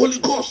of the Holy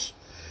Ghost.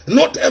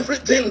 Not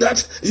everything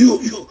that you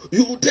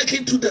take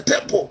it to the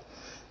temple,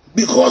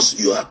 because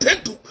you are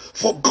tend to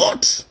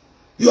forgot.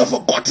 You have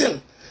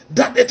forgotten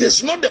that it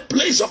is not the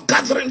place of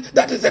gathering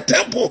that is the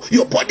temple.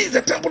 Your body is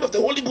the temple of the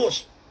Holy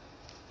Ghost.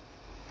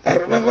 I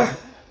remember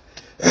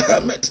I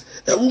met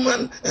a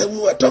woman and we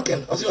were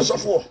talking. I was also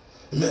for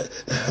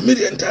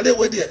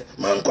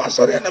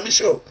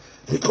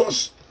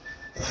because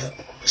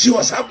she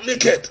was half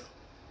naked.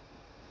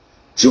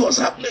 She was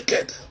half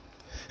naked.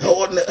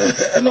 And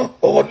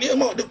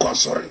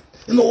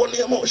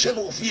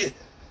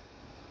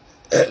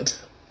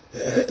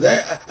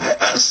I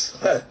asked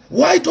her,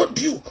 why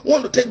don't you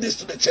want to take this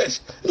to the church?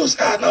 You know,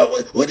 now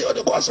where the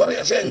other sorry,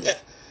 I said,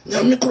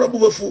 then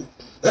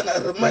I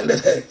reminded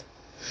her,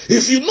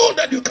 if you know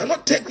that you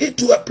cannot take it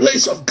to a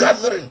place of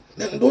gathering,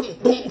 then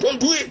don't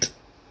do it.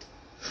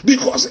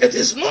 Because it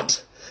is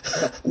not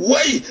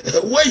where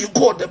you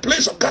go, the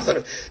place of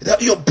gathering.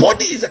 That your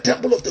body is the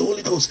temple of the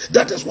Holy Ghost.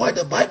 That is why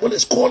the Bible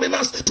is calling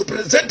us to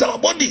present our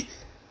body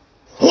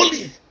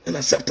holy and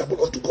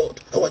acceptable unto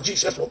God. Our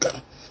Jesus will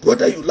come.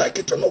 Whether you like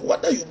it or not,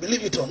 whether you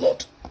believe it or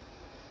not,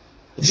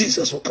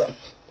 Jesus will come.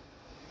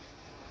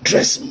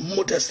 Dress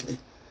modestly.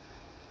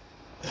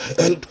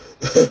 And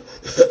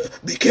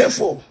be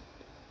careful.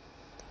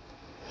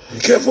 Be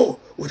careful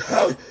with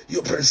how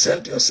you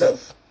present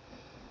yourself.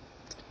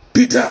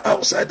 Peter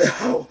outside the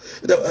house,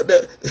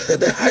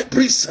 the high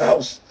priest's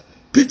house,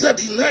 Peter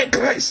denied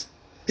Christ.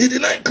 He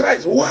denied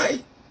Christ.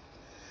 Why?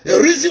 The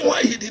reason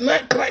why he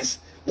denied Christ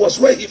was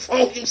where he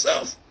found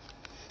himself.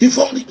 He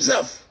found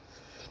himself.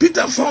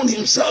 Peter found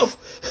himself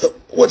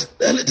with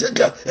a little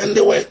girl, and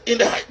they were in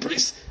the high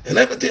priest and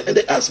everything. And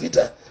they asked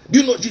Peter, do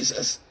you know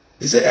Jesus?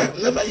 He said, I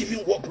have never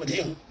even walked with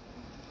him.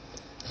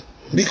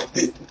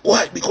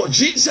 Why? Because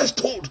Jesus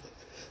told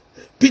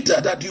Peter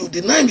that you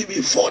deny me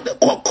before the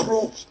cock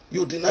crows,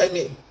 you deny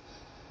me.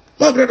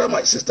 My brother,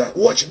 my sister,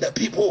 watch the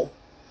people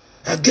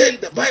Again,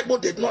 the Bible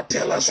did not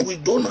tell us we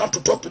don't have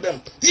to talk to them.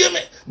 Hear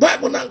me?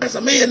 Bible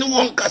nankasa me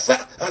anyone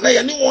kasa and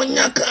anyone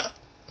nyaka.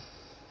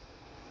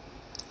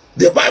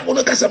 The Bible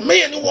nankasa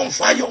me anyone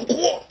fire on.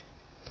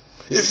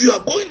 If you are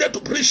going there to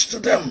preach to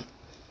them,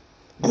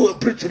 go and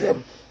preach to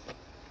them.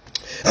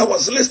 I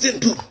was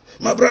listening to,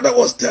 my brother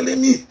was telling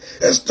me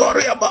a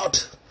story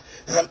about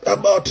a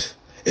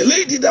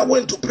lady that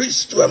went to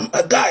preach to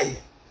a guy.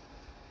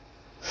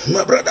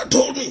 My brother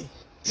told me,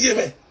 hear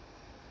me?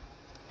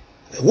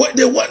 When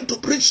they went to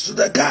preach to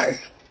the guy,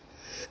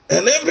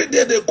 and every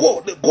day they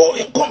go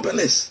in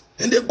companies,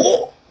 and they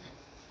go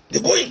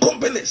in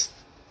companies.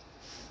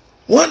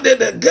 One day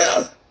the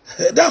girl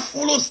that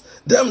follows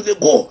them, the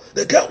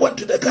girl went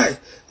to the guy,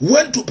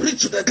 went to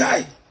preach to the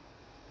guy.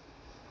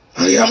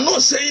 I am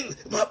not saying,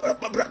 my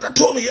brother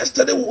told me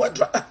yesterday,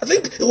 I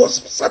think it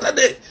was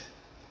Saturday,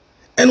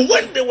 and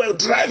when they were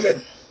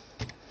driving,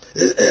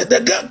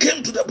 the girl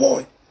came to the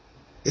boy.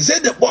 He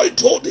said the boy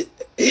told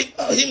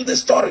him the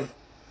story.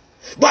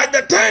 By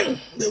the time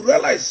they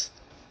realized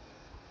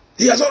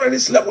he has already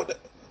slept with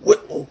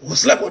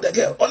the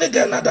girl, only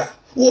girl nada.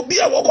 Will be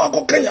a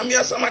walk Kenya Mia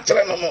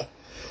Samachra no.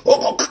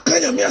 Oh,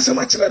 Kenya Mia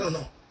Samachra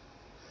no.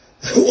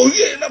 Oh,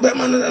 ye na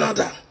beman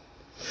another.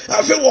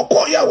 I feel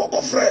walk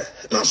of friend.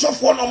 Now, so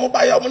for no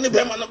mobile, only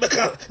beman no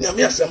becan,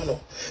 Yamia Semno.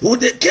 When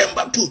they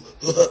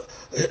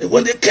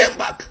came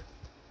back,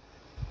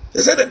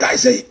 they said the guy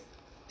say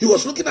he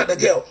was looking at the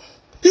girl.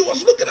 He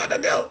was looking at the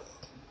girl.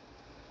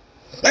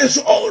 And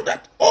so all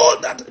that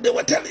they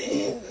were telling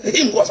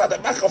him was at the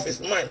back of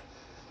his mind.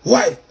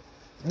 Why?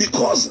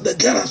 Because the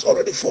girl has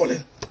already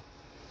fallen.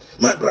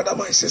 My brother,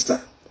 my sister,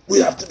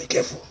 we have to be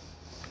careful.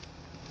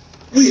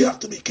 We have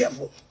to be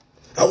careful.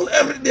 I will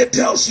every day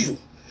tell you,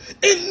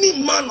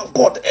 any man of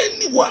God,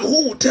 anyone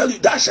who will tell you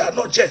that shall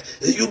not change,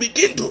 you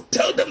begin to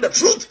tell them the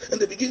truth, and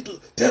they begin to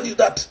tell you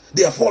that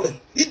they are falling.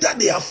 Either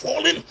they are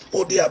falling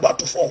or they are about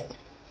to fall.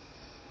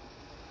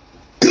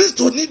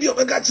 Christo ni bi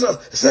obeka kire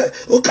say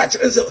o ka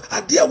kire say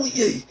adia wo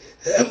ye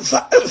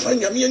emfa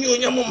nyame ani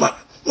onyamoma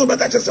no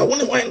obeka kire say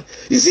woni wine.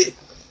 You see,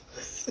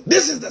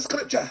 this is the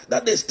scripture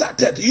that they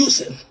started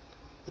using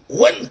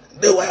when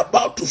they were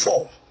about to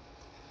fall.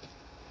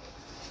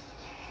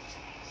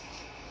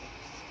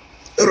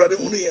 I'm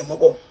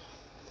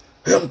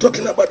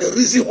talking about the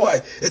reason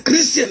why a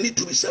Christian need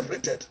to be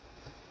separated.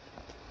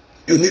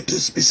 You need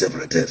to be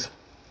separated.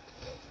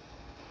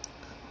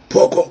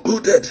 Paul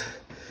concluded.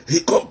 He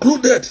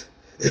concluded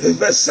in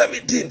verse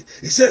 17.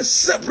 He says,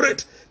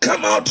 separate,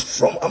 come out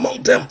from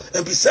among them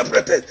and be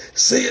separated,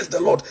 says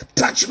the Lord.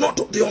 Touch not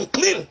the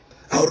unclean,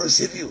 I'll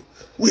receive you.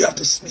 We have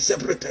to be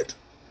separated.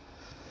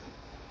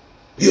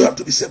 You have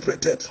to be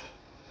separated.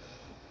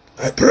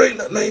 I pray in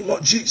the name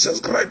of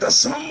Jesus Christ that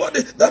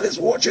somebody that is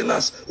watching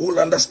us will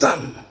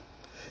understand.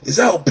 He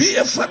said, I'll be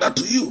a father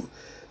to you,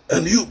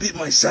 and you be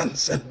my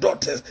sons and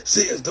daughters,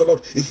 says the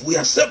Lord. If we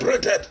are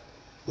separated,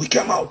 we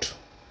come out.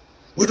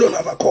 We don't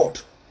have a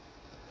court.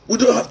 We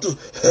don't have to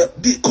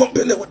be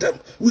company with them.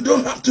 We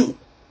don't have to.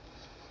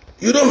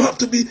 You don't have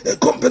to be a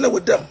company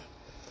with them.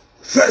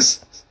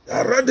 First,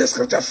 I read the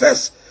scripture, 1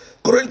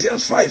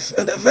 Corinthians 5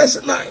 and verse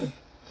 9.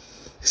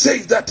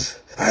 Says that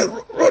I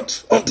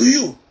wrote unto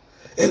you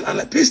in an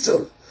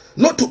epistle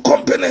not to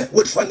company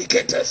with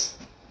fornicators.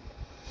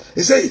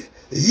 He says,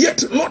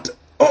 yet not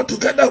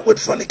altogether with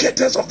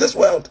fornicators of this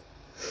world,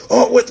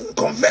 or with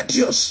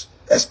covetous,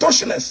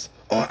 extortioners,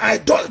 or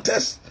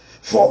idolaters,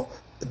 for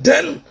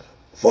then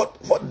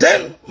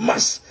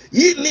must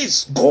ye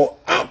needs go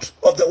out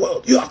of the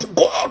world. You have to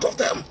go out of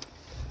them.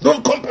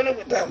 Don't company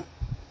with them.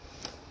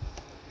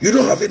 You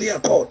don't have any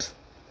accord.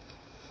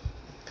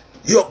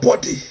 Your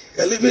body,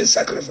 a living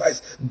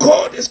sacrifice.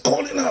 God is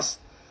calling us,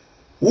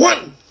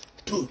 one,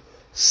 to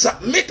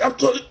submit,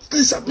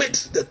 absolutely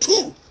submit. The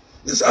two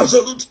is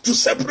absolute, to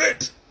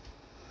separate.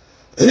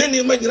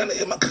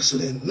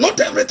 Not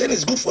everything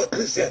is good for a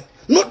Christian.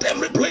 Not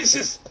every place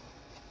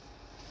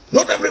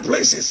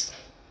is.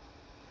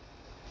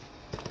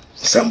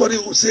 Somebody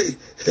will say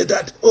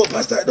that, oh,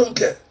 Pastor, I don't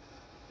care.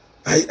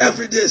 I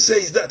every day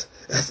say that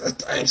at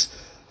times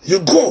you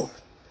go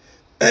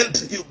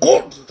and you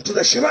go to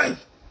the shrine.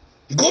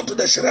 You go to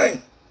the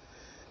shrine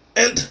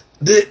and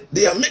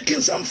they are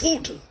making some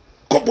food.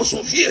 The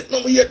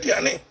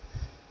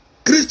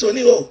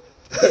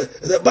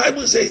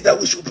Bible says that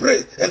we should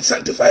pray and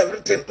sanctify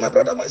everything. My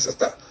brother, my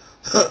sister.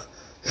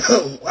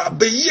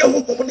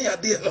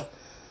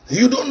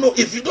 You don't know,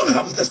 if you don't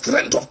have the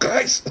strength of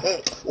Christ,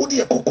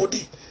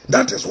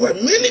 that is why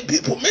many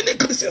people, many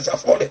Christians are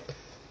falling.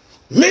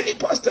 Many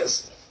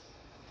pastors.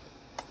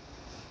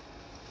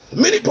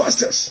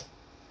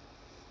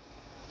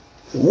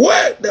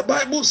 Where the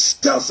Bible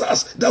tells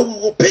us that we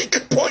will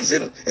pick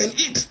poison and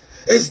eat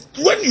is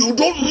when you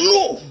don't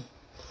know.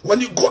 When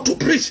you go to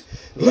preach,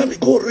 let me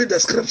go read the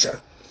scripture.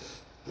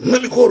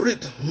 Let me go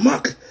read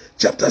Mark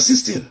chapter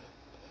 16.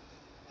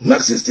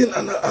 Mark 16,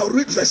 and I'll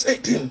read verse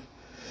 18.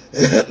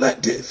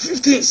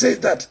 15 says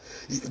that,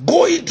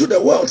 go into the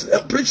world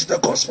and preach the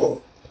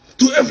gospel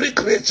to every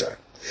creature.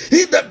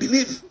 He that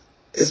believes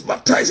is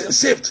baptized and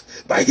saved,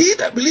 but he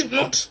that believe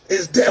not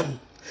is damned.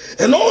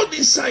 And all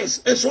these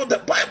signs. And so the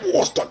Bible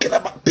was talking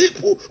about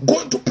people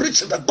going to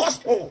preach the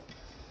gospel.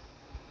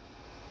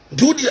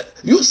 Julia,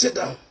 you sit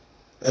down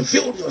and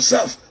fill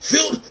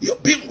your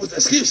being with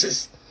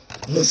excuses.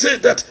 And say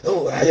that,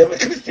 oh, I am a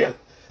Christian.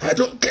 I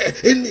don't care.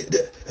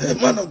 The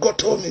man of God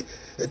told me,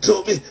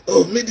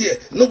 oh, media,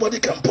 nobody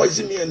can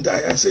poison me and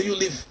die. I say, you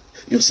live.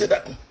 You sit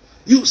down.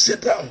 You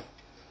sit down.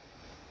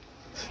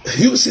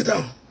 You sit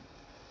down.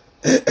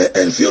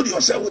 And fill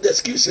yourself with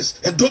excuses.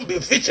 And don't be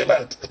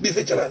vigilant. Be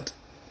vigilant.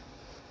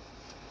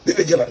 Be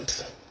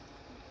vigilant.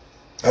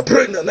 I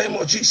pray in the name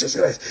of Jesus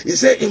Christ. He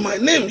said, in my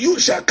name you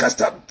shall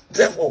cast out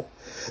devil.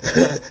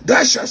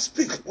 Thou shalt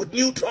speak with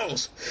new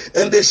tongues,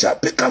 and they shall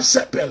pick up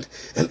serpent.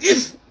 And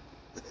if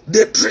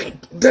they drink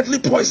deadly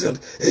poison,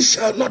 it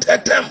shall not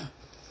hurt them.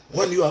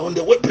 When you are on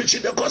the way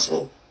preaching the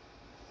gospel.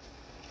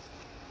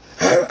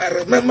 I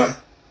remember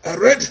I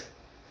read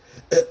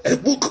a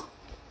book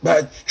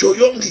by Cho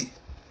Yonggi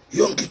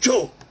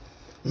Cho.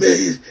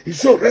 May he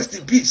so rest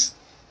in peace.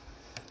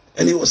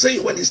 And he was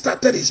saying when he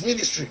started his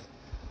ministry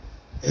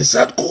in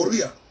South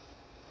Korea,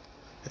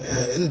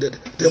 and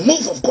the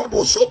move of God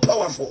was so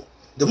powerful.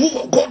 The move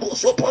of God was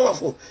so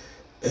powerful.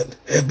 And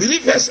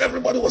believers,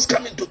 everybody was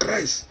coming to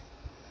Christ.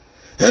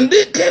 And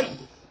they came.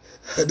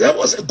 There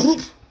was a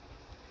group,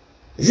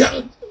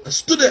 young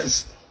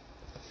students,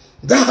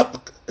 that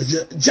have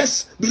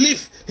just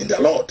believed in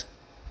the Lord.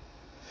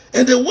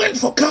 And they went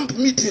for camp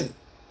meeting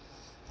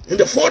in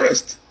the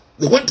forest.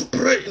 They went to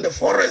pray in the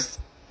forest.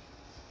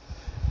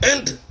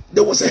 And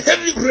there was a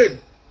heavy rain.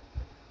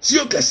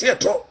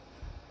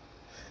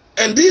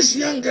 And these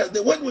young girls,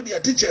 they went with their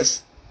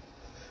teachers.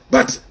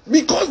 But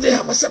because they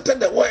have accepted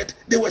the word,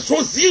 they were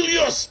so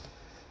zealous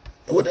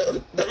with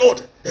the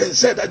Lord, and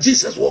said that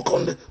Jesus walked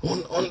on the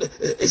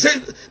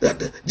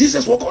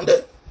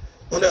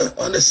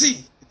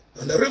sea,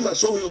 on the river.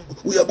 So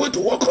we are going to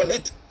walk on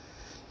it,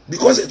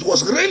 because it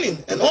was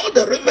raining and all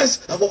the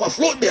rivers have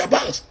overflowed their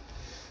banks.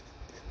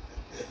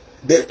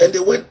 And they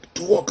went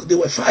to walk. They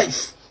were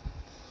 5.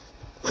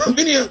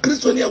 Many are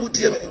Christian here with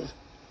them.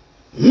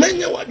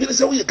 Many are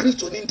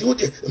Christian in the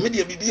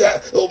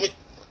media.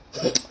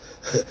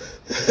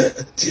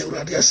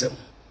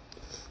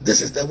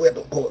 This is the word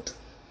of God.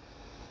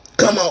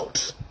 Come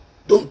out.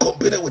 Don't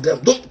compare with them.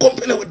 Don't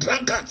compare with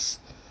drunkards.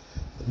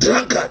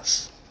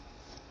 Drunkards.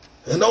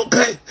 And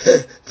okay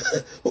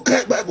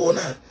Bible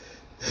now.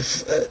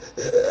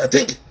 I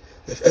think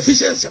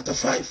Ephesians chapter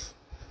 5,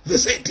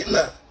 verse 18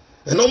 now.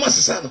 And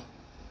almost son.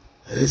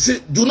 He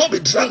said, do not be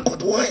drunk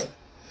with wine.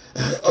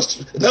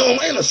 Now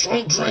wine a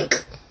strong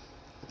drink.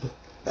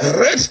 I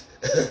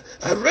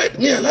read,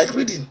 me I like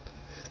reading.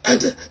 And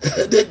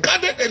they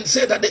gathered and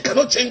said that they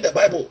cannot change the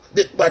Bible.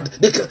 But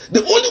they can,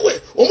 the only way,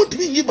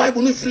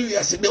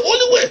 the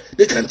only way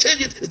they can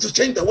change it is to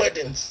change the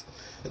wordings.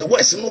 The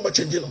words is not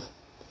changing.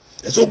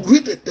 And so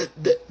read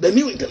the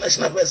New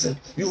International Version.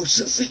 You will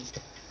see.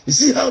 You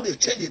see how they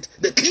change it.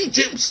 The King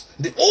James,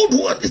 the old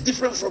one is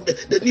different from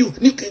the new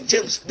King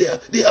James. They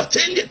have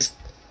changed it.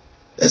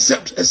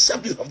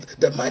 Except you have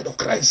the mind of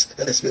Christ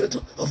and the Spirit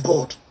of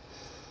God.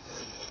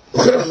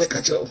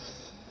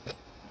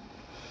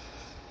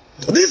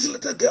 This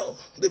little girl,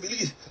 they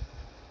believe,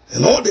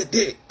 and all they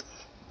did,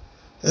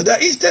 and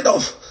that instead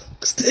of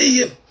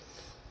staying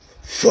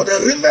for the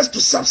rivers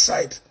to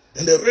subside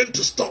and the rain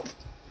to stop,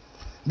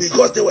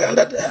 because they were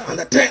under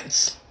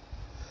tents,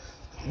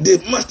 they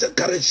mustered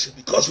courage,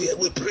 because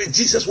we pray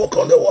Jesus walk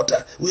on the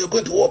water. We are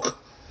going to walk.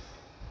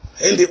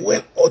 And they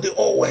went, or they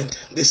all went.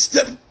 They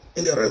stepped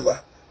in the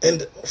river,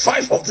 and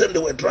 5 of them, they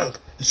were drunk.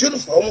 So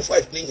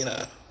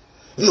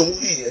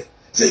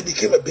it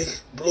became a big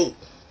blow.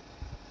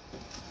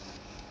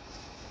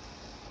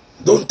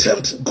 Don't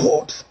tempt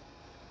God.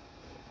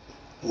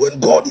 When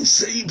God is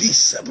saying be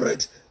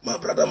separate, my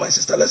brother, my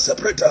sister, let's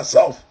separate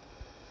ourselves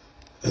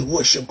and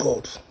worship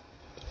God.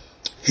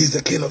 He's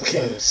the King of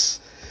Kings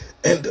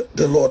and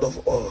the Lord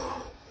of all.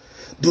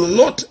 Do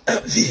not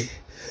envy.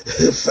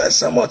 1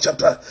 Samuel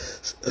chapter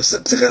 2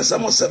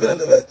 Samuel 7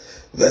 and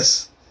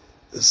verse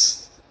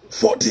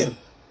 14.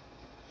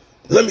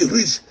 Let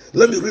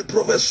me read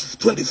Proverbs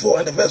 24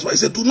 and the verse 1. He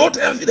said, do not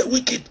envy the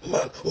wicked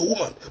man or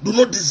woman. Do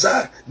not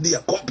desire their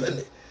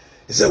company.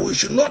 He said, we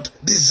should not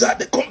desire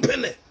the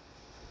company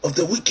of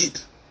the wicked.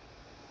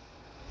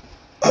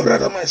 My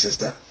brother, my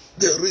sister,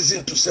 the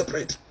reason to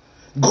separate.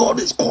 God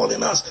is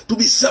calling us to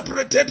be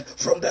separated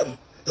from them.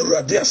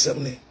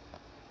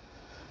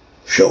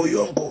 Show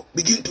you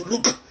begin to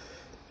look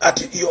at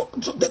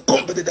the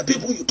company, the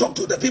people you talk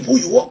to, the people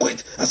you work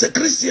with as a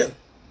Christian.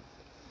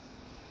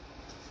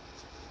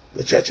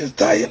 The church is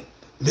dying.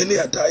 Many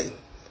are dying.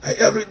 I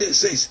every day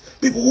says,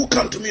 people who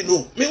come to me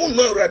know.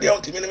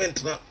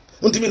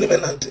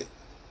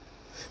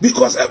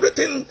 Because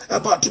everything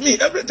about me,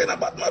 everything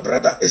about my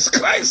brother is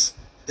Christ.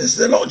 It's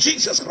the Lord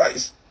Jesus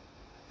Christ.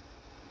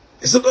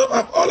 It's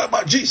all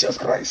about Jesus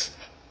Christ.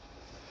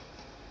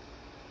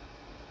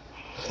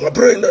 I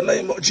pray in the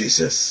name of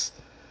Jesus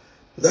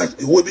that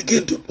we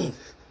begin to 2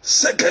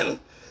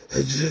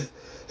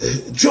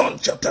 John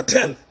chapter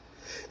 10.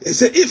 He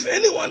said, if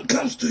anyone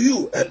comes to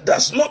you and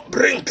does not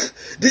bring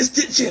this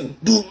teaching,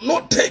 do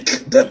not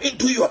take them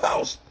into your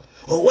house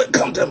or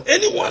welcome them.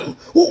 Anyone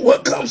who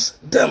welcomes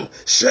them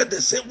share the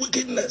same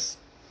wickedness.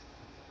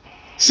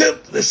 Share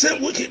the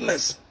same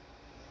wickedness.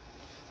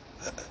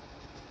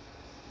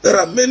 There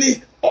are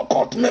many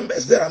occult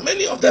members. There are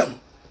many of them.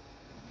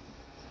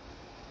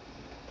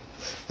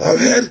 I've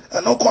heard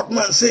an occult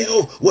man saying,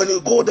 oh, when you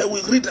go there,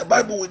 we read the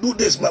Bible, we do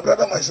this, my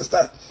brother, my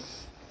sister.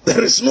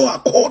 There is no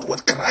accord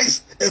with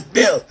Christ and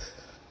Baal.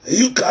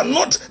 You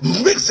cannot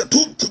mix the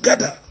two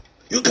together.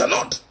 You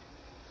cannot.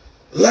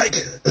 Like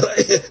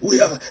we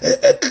have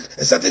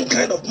a certain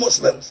kind of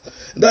Muslims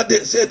that they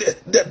say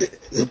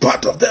that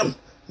part of them,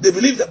 they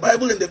believe the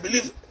Bible and they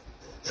believe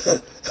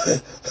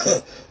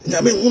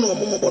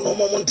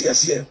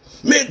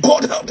may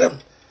God help them.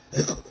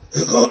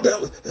 God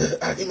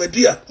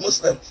help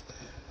Muslims.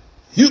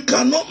 You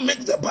cannot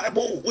make the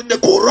Bible with the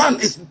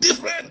Quran. It's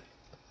different.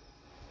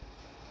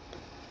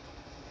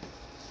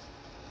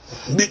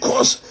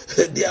 Because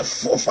their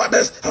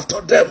forefathers have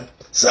taught them.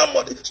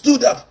 Somebody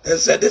stood up and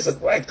said, this is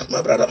right,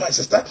 my brother, my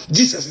sister.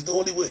 Jesus is the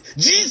only way.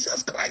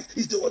 Jesus Christ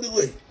is the only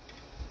way.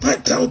 I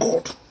thank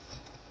God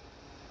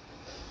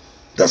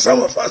that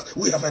some of us,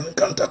 we have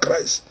encountered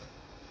Christ.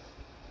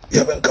 You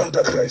have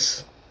encountered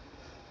Christ.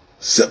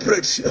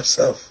 Separate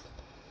yourself.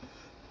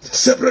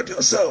 Separate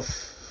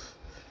yourself.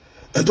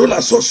 And don't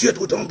associate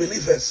with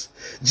unbelievers.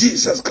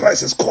 Jesus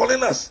Christ is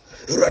calling us.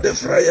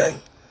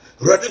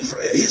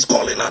 He's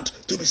calling out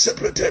to be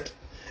separated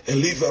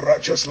and live a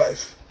righteous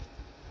life.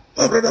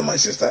 My brother, my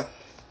sister,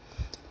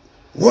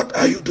 what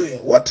are you doing?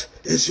 What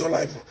is your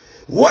life?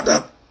 What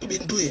have you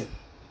been doing?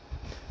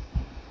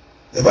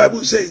 The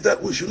Bible says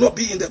that we should not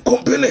be in the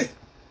company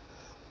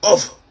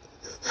of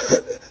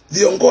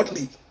the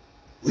ungodly.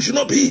 We should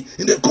not be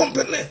in the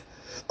company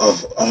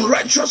of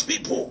unrighteous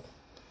people.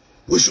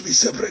 We should be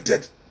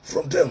separated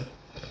from them.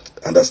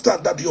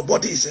 Understand that your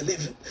body is a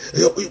living,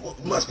 you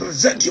must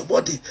present your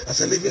body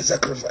as a living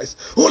sacrifice,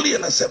 holy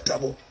and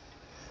acceptable.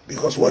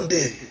 Because one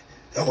day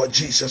our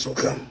Jesus will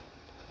come.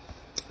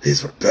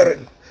 He's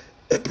preparing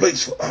a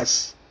place for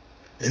us.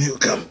 And he'll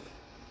come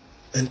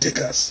and take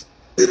us.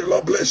 May the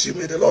Lord bless you.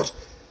 May the Lord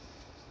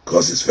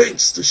cause his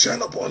face to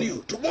shine upon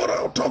you. Tomorrow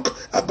I'll talk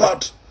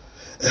about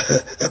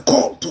a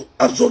call to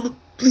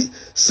absolutely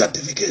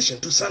sanctification,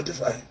 to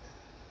sanctify.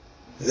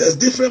 There's a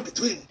difference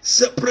between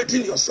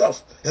separating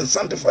yourself and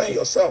sanctifying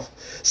yourself.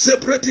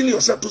 Separating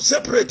yourself, to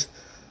separate,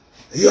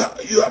 you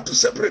have to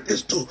separate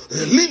is to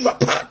live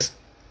apart.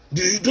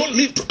 You don't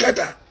live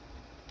together.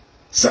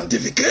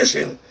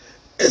 Sanctification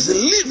is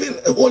living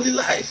a holy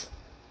life.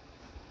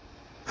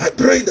 I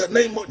pray in the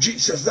name of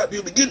Jesus that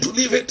you begin to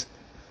live it.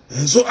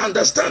 And so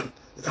understand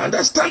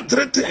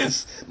three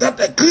things that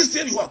a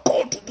Christian you are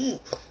called to do.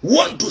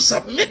 One, to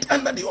submit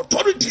under the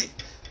authority.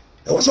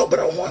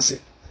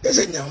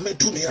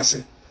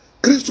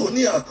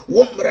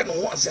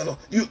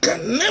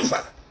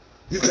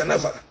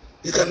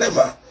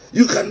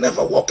 You can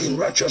never walk in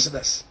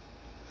righteousness.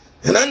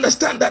 And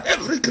understand that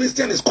every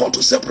Christian is called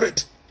to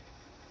separate.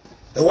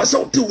 You have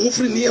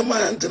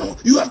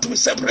to be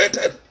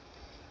separated.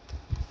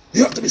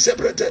 You have to be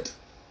separated.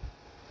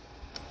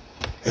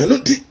 Let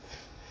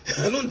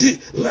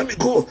me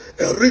go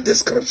and read the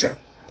scripture.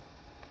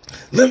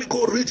 Let me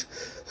go read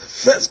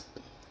First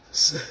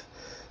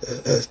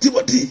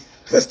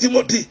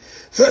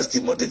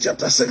Timothy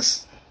chapter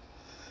 6.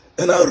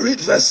 And I'll read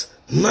verse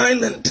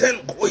 9 and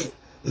 10.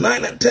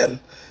 9 and 10.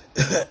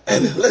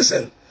 And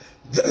listen.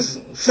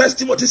 First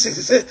Timothy 6,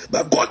 he says,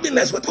 but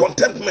godliness with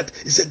contentment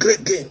is a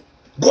great gain.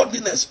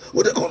 Godliness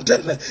with a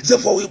contentment. He said,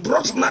 for we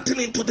brought nothing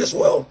into this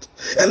world,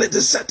 and it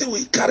is certain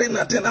we carry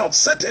nothing out.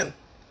 Certain.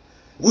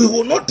 We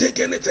will not take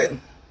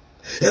anything.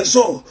 And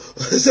so,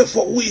 he said,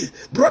 for we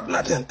brought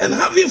nothing, and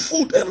having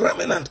food and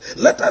raiment,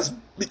 let us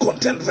be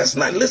content. Verse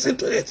 9, listen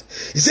to it.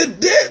 He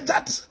said, they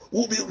that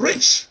will be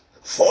rich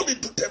fall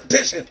into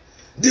temptation.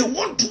 They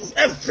want to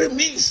every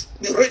means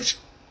be rich.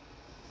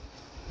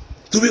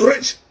 To be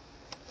rich.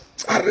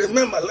 I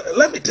remember,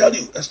 let me tell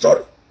you a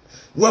story.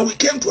 When we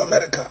came to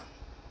America,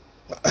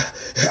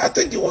 I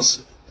think it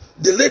was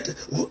the late,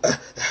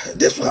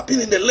 this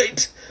happened in the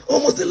late,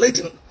 almost the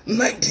late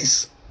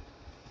 90s.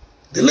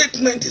 The late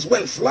 90s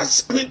when flat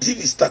screen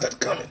TV started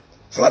coming.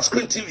 Flat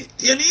screen TV.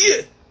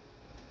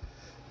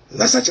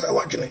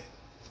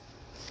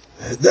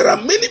 There are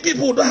many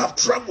people that have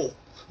trouble.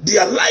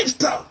 Their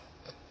lifestyle.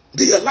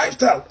 The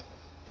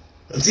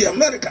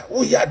America.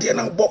 Oh yeah, they are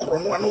now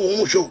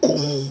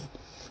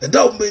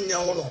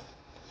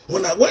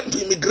when I went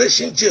to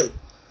immigration jail,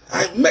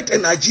 I met a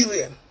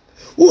Nigerian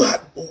who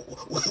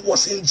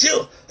was in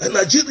jail. A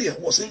Nigerian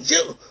was in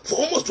jail for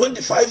almost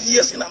 25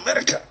 years in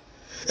America.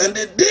 And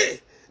the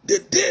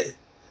day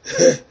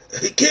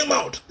he came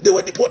out, they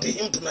were deporting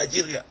him to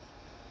Nigeria.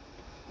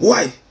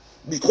 Why?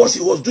 Because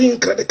he was doing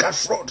credit card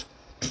fraud.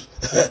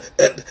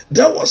 And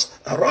that was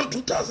around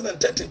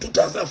 2013,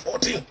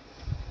 2014.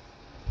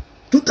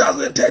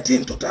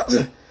 2013,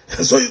 2000.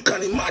 And so you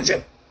can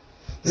imagine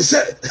He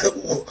said,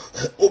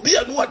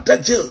 Obia no water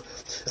jail,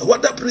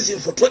 water prison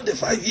for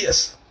 25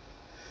 years.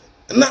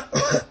 Now,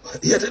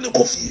 he had any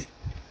coffee.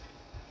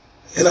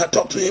 And I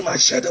talked to him, I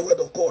shared the word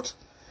of God.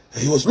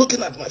 And he was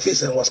looking at my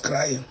face and was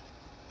crying.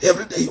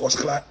 Every day he was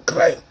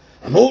crying.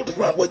 An old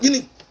man,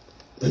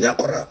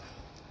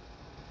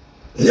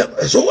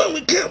 so when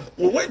we came,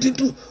 we went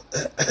into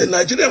a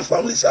Nigerian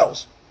family's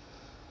house.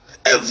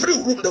 Every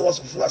room there was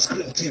a flat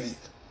screen TV.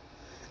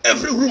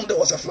 Every room there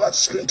was a flat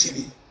screen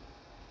TV.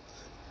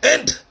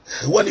 And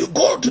when you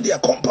go to their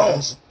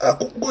compounds,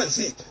 go and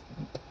see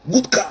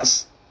good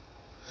cars.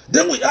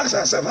 Then we ask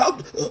ourselves, how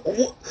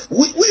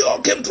we all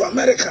came to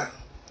America,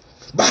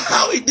 but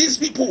how is these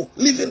people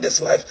living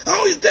this life?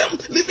 How is them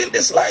living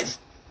this life?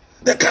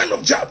 The kind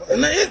of job.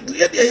 And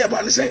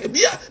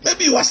yeah,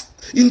 maybe you was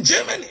in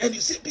Germany and you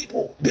see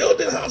people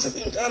building houses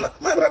in Ghana.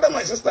 My brother,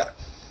 my sister,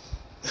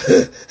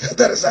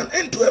 there is an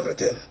end to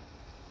everything.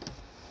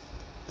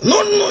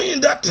 Not knowing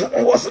that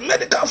it was a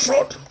medical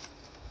fraud.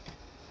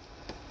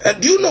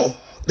 And you know,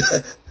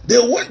 they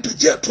went to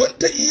jail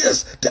 20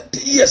 years, 30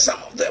 years,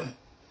 some of them.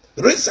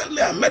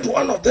 Recently, I met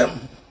one of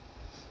them.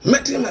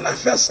 Met him and I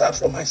felt sad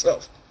for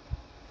myself.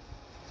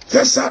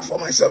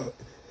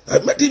 I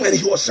met him and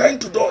he was trying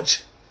to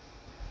dodge.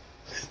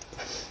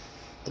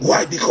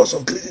 Why? Because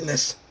of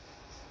greediness.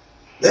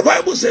 The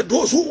Bible said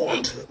those who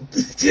want,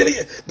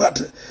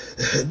 but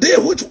they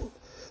which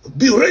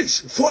be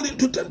rich fall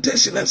into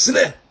temptation and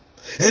snare,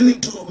 and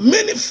into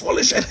many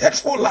foolish and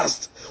hurtful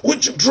lusts,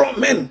 which draw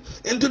men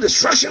into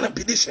destruction and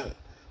perdition.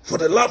 For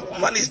the love of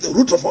money is the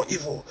root of all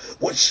evil,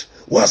 which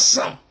was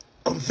some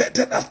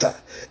converted after,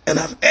 and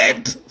have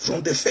erred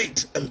from the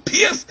faith, and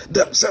pierced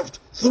themselves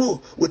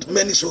through with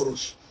many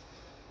sorrows.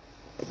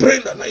 Pray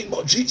in the name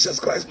of Jesus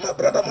Christ, my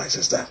brother, my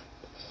sister,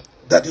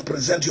 that you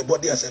present your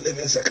body as a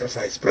living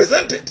sacrifice.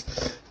 Present it.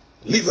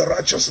 Live a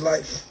righteous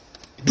life.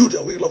 Do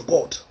the will of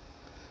God.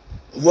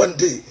 One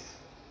day,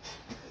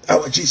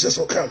 our Jesus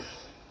will come.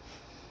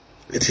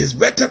 It is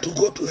better to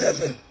go to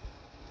heaven,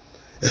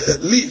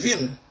 live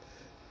in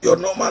your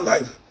normal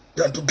life,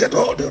 than to get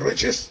all the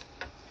riches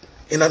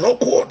in an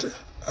awkward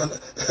and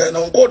an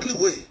ungodly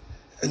way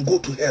and go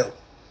to hell.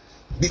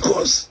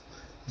 Because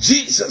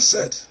Jesus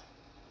said,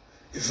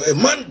 if a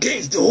man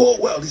gains the whole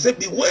world, he said,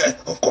 beware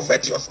of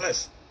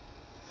covetousness.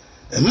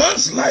 A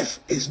man's life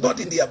is not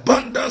in the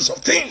abundance of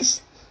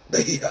things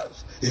that he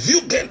has. If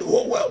you gain the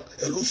whole world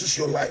and loses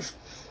your life,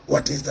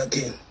 what is the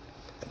gain?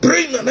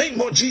 Pray in the name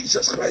of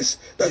Jesus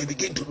Christ that you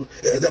begin to do.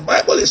 The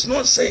Bible is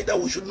not saying that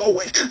we should not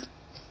work.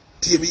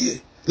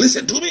 TBA.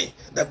 Listen to me.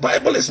 The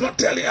Bible is not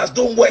telling us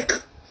don't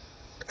work.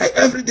 I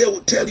every day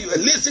will tell you a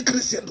lazy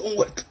Christian don't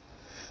work.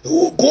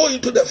 Who will go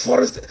into the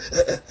forest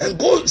and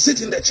go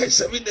sit in the church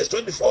 7 days,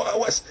 24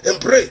 hours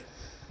and pray.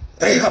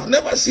 I have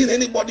never seen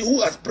anybody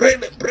who has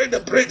prayed and prayed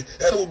and prayed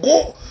and will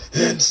go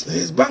and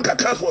his bank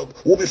account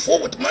will be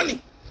full with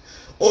money.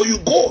 Or you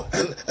go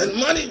and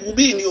money will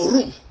be in your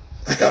room.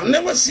 I have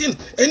never seen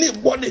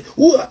anybody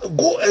who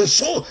go and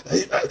sow.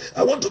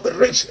 I want to be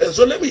rich, and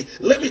so let me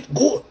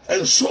go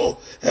and sow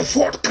a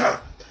Ford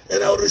car,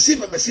 and I'll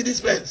receive a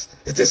Mercedes Benz.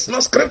 It is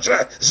not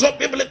scriptural. It's not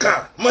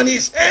biblical. Money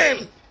is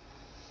earned.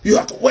 You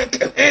have to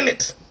work and earn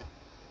it.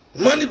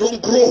 Money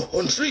don't grow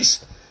on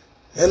trees,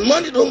 and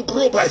money don't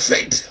grow by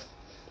faith.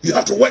 You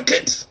have to work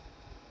it.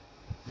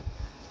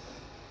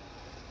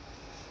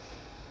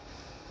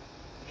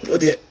 Oh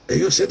dear,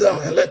 you sit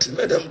down and let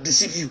them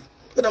deceive you.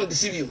 Let them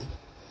deceive you.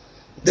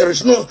 There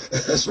is no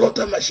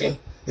slaughter machine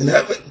in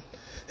heaven.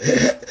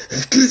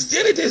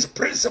 Christianity is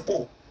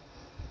principle.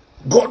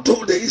 God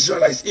told the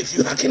Israelites, if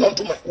you hearken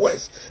unto my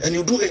words and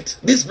you do it,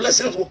 these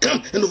blessings will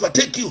come and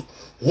overtake you.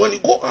 When you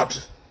go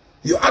out,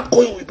 your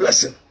outgoing will be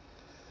blessing.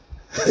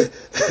 I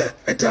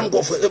thank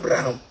God for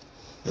Abraham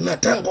and I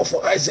thank God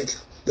for Isaac.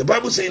 The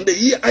Bible says in the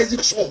year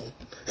Isaac sown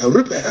and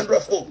reap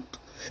 100-fold.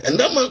 And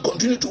that man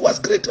continued to was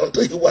great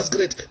until he was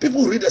great.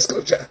 People read the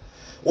scripture.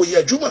 Oh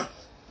yeah, Juma,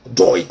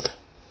 doing.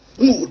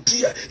 No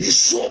dear, he's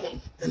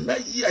sown, and that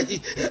year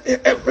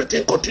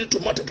everything continued to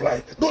multiply.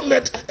 Don't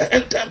let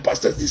end time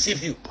pastors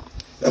deceive you.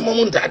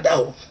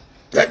 Tomorrow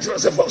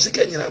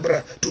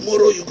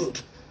you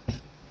good.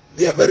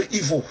 They are very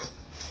evil.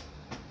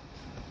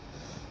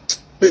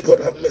 May God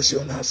have mercy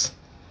on us.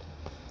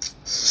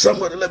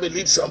 Somebody, let me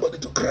lead somebody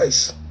to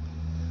Christ.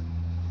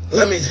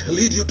 Let me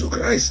lead you to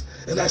Christ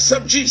and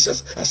accept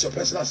Jesus as your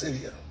personal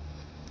Savior.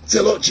 Say,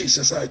 Lord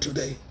Jesus, I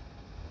today,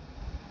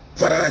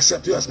 Father, I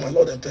accept you as my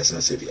Lord and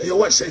personal Savior. Your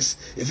word says,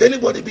 if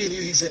anybody be in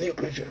you, he's a new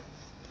creature.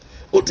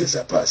 All things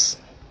are past.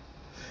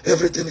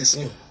 Everything is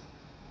new.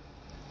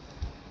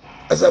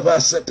 As I've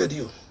accepted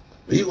you,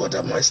 will you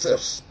order my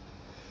steps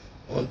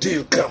until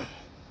you come?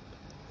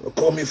 Will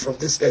call me from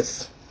this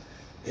earth.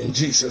 In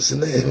Jesus'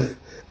 name,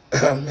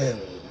 amen.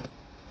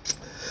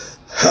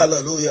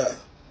 Hallelujah.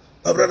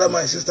 My brother,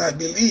 my sister, I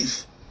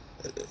believe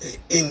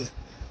in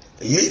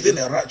living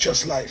a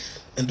righteous life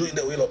and doing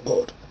the will of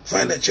God.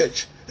 Find a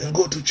church and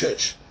go to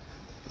church.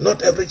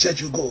 Not every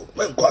church you go.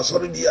 Don't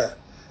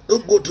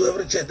go to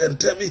every church and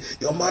tell me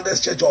your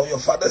mother's church or your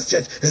father's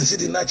church and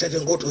sit in that church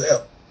and go to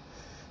hell.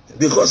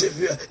 Because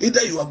if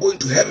either you are going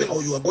to heaven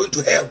or you are going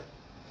to hell.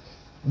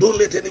 Don't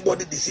let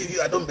anybody deceive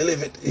you. I don't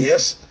believe it.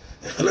 Yes.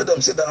 Let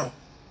them sit down.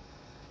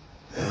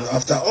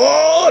 After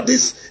all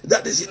this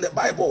that is in the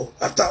Bible,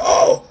 after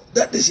all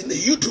that is in the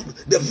YouTube,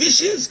 the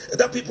visions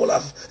that people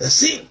have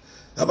seen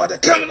about the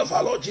coming of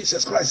our Lord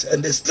Jesus Christ,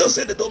 and they still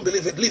say they don't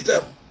believe it, leave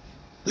them.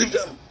 Leave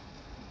them.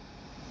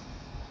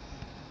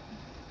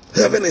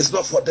 Heaven is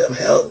not for them.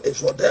 Hell is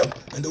for them.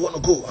 And they want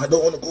to go. I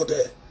don't want to go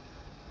there.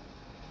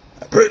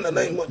 I pray in the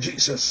name of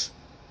Jesus.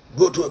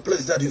 Go to a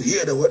place that you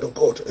hear the word of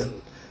God,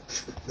 and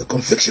the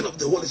conviction of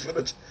the Holy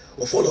Spirit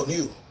will fall on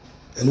you,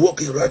 and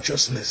walk in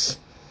righteousness.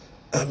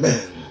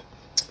 Amen.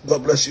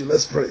 God bless you.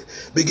 Let's pray.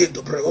 Begin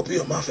to pray. Open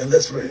your mouth and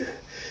let's pray.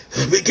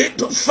 Begin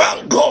to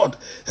thank God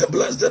and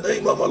bless the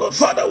name of our Lord.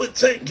 Father, we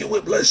thank you. We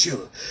bless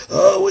you.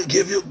 We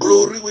give you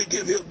glory. We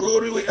give you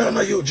glory. We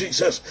honor you,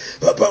 Jesus.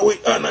 Papa, we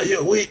honor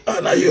you. We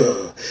honor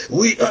you.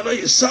 We honor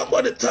you.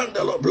 Somebody thank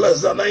the Lord.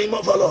 Bless the name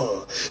of our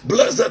Lord.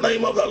 Bless the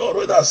name of the Lord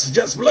with us.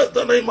 Just bless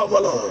the name of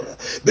our Lord.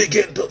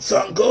 Begin to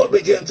thank God.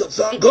 Begin to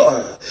thank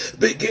God.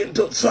 Begin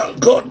to thank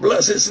God.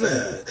 Bless his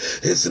name.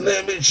 His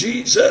name is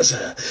Jesus.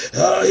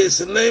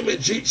 His name is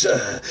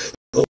Jesus.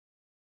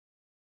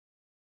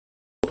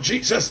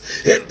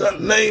 Jesus, in the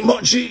name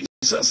of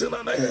Jesus, in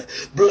the name,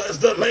 bless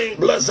the name,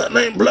 bless the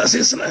name, bless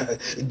his name,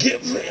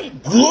 give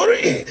him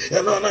glory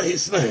and honor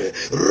his name.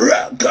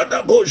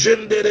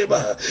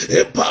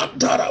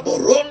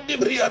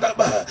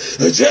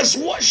 Just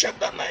worship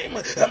the name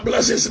and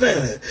bless his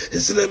name.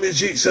 His name is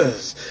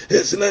Jesus.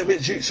 His name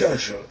is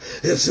Jesus.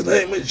 His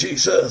name is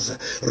Jesus.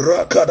 In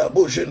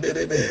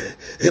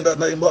the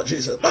name of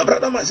Jesus. My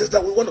brother, my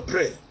sister, we want to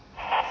pray.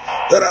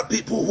 There are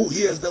people who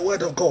hears the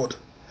word of God.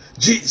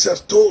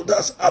 Jesus told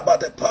us about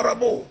the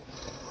parable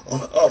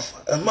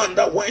of a man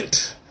that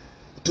went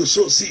to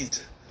sow seed.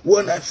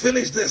 When I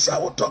finish this, I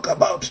will talk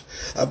about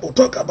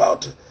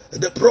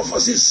the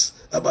prophecies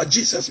about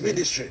Jesus'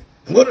 ministry.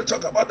 I'm going to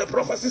talk about the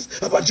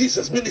prophecies about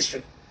Jesus'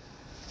 ministry.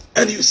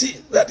 And you see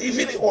that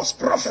even it was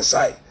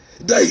prophesied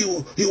that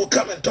he will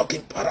come and talk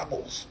in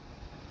parables.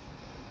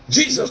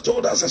 Jesus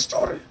told us a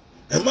story.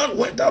 A man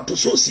went out to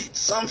sow seed.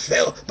 Some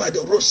fell by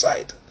the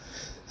roadside.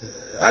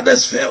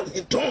 Others fell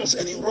in thorns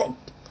and in rock.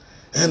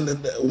 And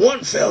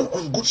one fell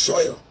on good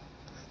soil.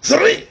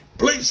 3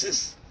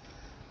 places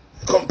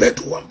compared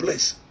to 1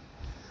 place.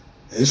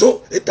 And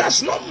so it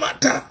does not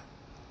matter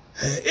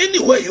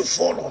anywhere you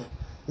fall on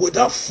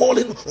without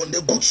falling on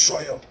the good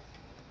soil.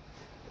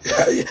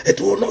 You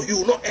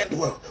will not end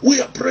well.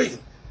 We are praying.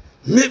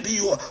 Maybe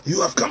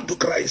you have come to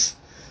Christ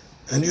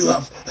and you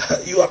have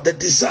the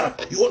desire.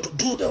 You want to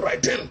do the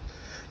right thing.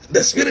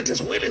 The spirit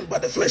is willing,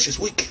 but the flesh is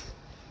weak.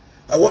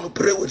 I want to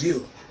pray with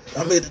you.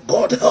 And may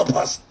God help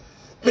us.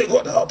 May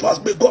God help us.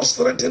 May God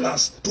strengthen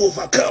us to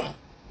overcome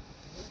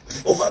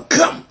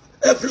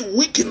every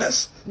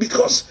weakness.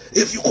 Because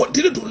if you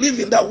continue to live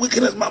in that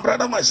weakness, my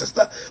brother, my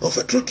sister, of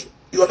a truth,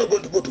 you are not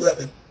going to go to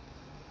heaven.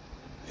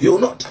 You will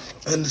not.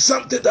 And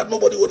something that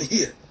nobody will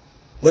hear.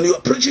 When you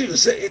are preaching, you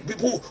say it,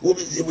 people will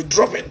be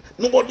dropping.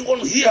 Nobody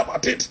will hear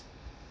about it.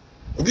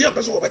 Be a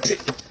person will be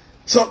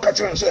so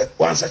catch and say,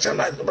 one such a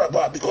night,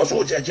 because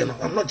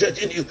I'm not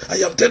judging you. I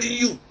am telling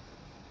you.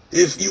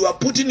 If you are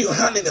putting your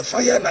hand in the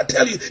fire, and I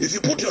tell you, if you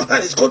put your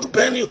hand, it's going to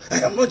burn you. I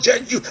am not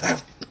judging you. I am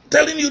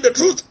telling you the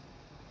truth.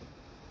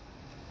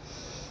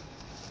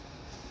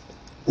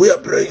 We are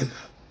praying.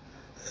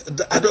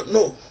 I don't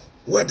know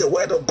where the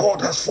word of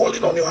God has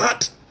fallen on your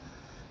heart.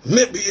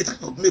 Maybe it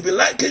may be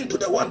likened to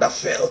the one that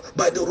fell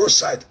by the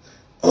roadside,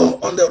 or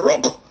on the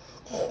rock,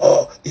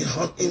 or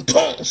in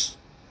thorns.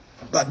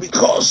 But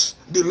because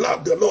they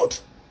loved the Lord,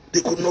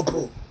 they could not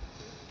grow.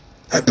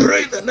 I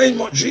pray in the name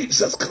of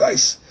Jesus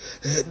Christ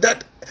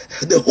that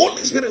the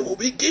Holy Spirit will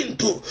begin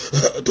to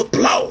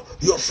plow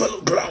your fellow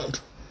ground,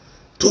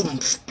 to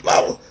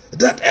plow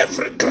that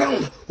every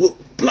ground will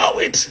plow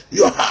it,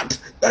 your heart,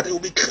 that it will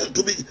begin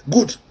to be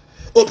good.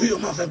 Open your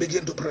mouth and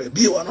begin to pray.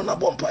 Be one on a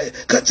bonfire.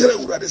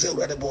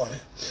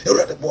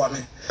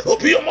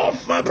 Open your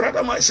mouth, my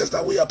brother, my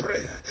sister. We are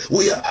praying.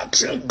 We are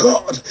asking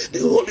God,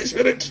 the Holy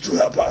Spirit, to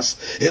help us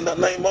in the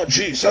name of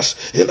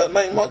Jesus. In the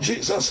name of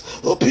Jesus.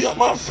 Open your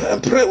mouth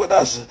and pray with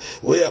us.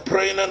 We are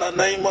praying in the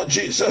name of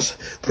Jesus.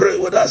 Pray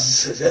with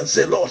us and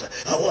say, Lord,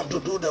 I want to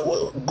do the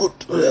good,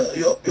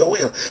 your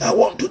will. I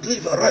want to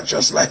live a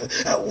righteous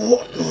life. I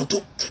want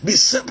to be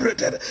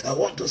separated. I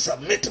want to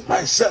submit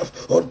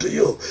myself unto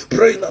you.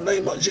 Pray in the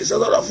name of Jesus.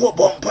 Lord of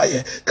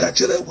bonfire.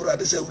 Kachere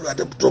urade se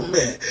urade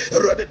tome.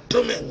 Urade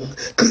tome.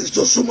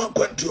 Christo suma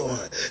kwentio.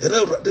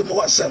 Urade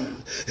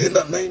mwasem. In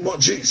the name of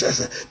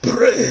Jesus.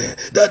 Pray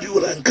that you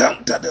will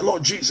encounter the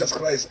Lord Jesus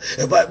Christ.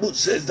 The Bible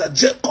says that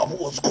Jacob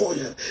was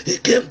going. He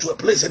came to a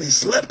place and he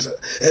slept.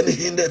 And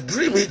in the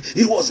dream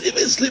he was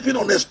even sleeping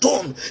on a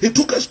stone. He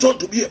took a stone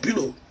to be a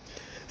pillow.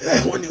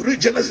 When you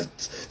read Genesis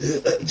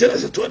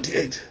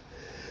 28,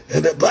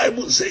 and the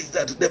Bible says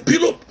that the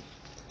pillow,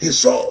 he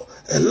saw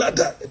a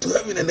ladder to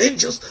heaven and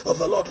angels of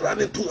the Lord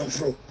running to and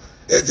fro.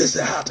 It is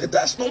the heart. It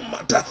does not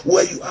matter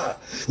where you are.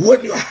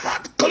 When your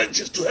heart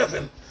clenches to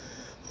heaven,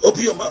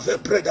 Open your mouth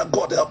and pray that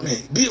God help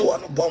me. Be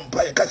one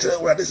bumpire, catch it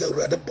already, say,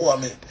 already poor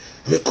me.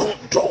 We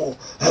control.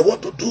 I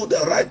want to do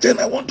the right thing.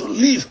 I want to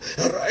live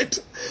the right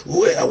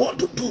way. I want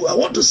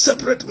to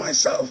separate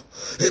myself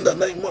in the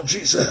name of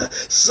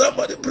Jesus.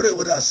 Somebody pray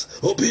with us.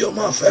 Open your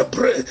mouth and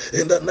pray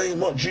in the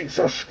name of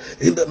Jesus.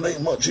 In the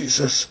name of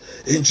Jesus.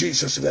 In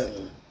Jesus'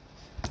 name.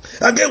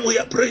 Again, we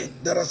are praying.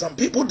 There are some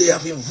people, they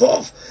have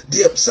involved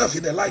themselves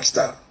in a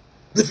lifestyle.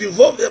 They've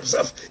involved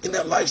themselves in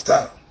a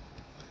lifestyle.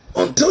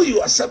 Until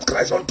you accept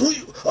Christ,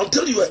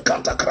 until you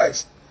encounter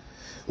Christ.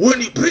 When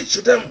you preach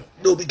to them,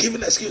 they'll be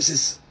giving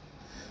excuses.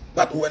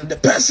 But when the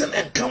person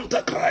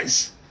encounters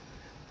Christ,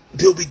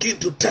 they'll begin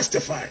to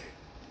testify.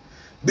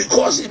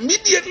 Because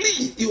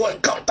immediately you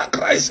encounter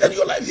Christ and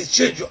your life is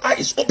changed, your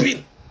eyes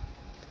open.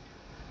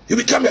 You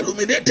become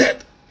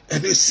illuminated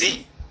and you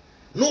see.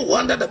 No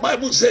wonder the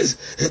Bible says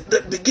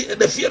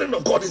the fearing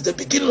of God is the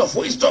beginning of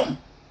wisdom.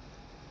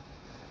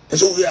 And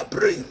so we are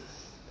praying.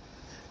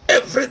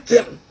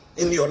 Everything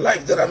in your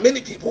life, there are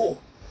many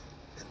people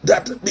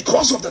that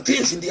because of the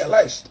things in their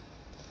lives,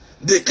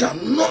 they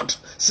cannot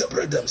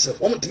separate themselves.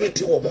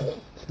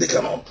 They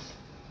cannot.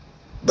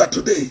 But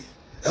today,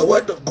 a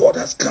word of God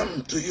has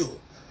come to you.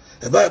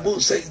 The Bible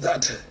says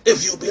that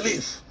if you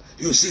believe,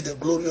 you see the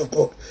glory of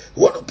God.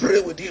 We want to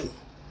pray with you.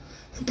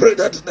 Pray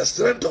that the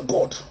strength of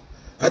God,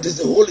 that is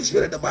the Holy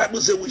Spirit. The Bible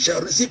says we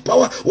shall receive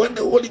power when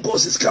the Holy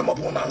Ghost is come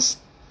upon us.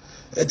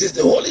 It is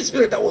the Holy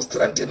Spirit that will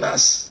strengthen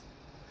us.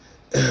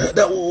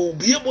 That we will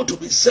be able to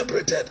be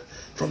separated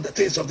from the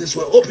things of this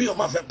world. Open your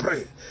mouth and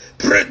pray.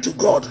 Pray to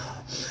God.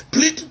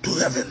 Plead to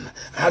heaven.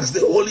 Ask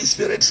the Holy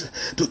Spirit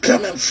to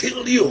come and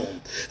fill you.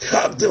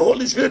 Ask the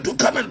Holy Spirit to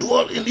come and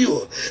dwell in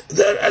you.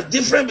 There is a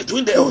difference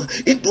between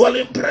the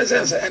indwelling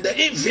presence and the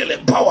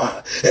infilling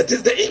power. It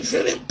is the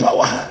infilling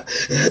power.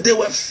 They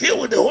were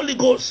filled with the Holy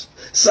Ghost.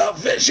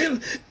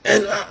 Salvation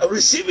and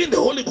receiving the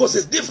Holy Ghost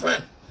is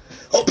different.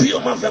 Open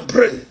your mouth and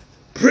pray.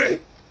 Pray.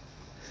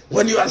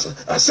 When you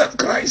accept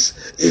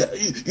Christ,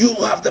 you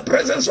have the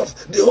presence of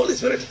the Holy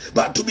Spirit.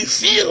 But to be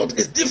filled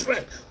is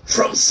different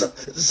from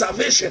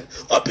salvation.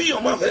 Open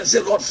your mouth and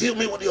say, Lord, fill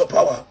me with your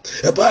power.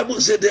 The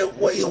Bible said they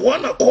were in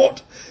one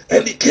accord.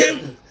 And it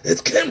came,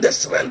 the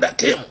strength that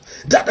came,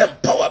 that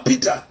empowered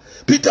Peter.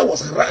 Peter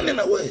was running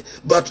away.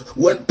 But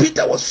when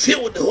Peter was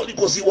filled with the Holy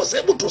Ghost, he was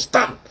able to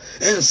stand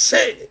and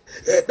say,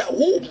 that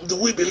whom do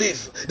we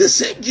believe? The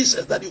same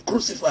Jesus that you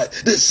crucified,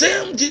 the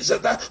same Jesus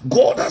that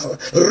God has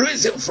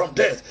raised him from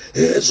death.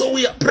 So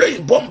we are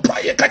praying.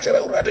 Bompire, catch it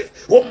already.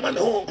 One man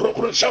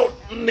who shout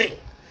name.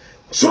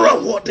 Surah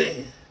what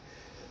day?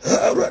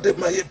 Already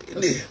my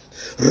opinion.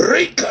 We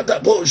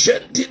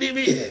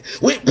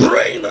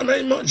pray in the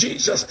name of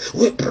Jesus.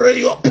 We pray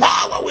your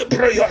power. We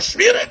pray your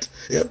spirit.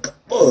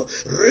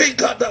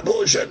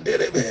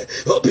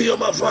 Open your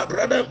mouth, my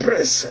brother, and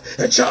press.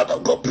 A child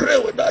of God, pray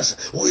with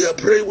us. We are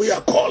praying. We are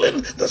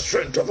calling the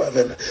strength of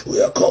heaven.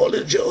 We are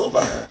calling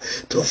Jehovah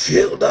to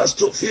fill us,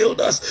 to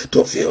fill us,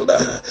 to fill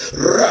us.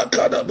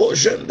 Rakada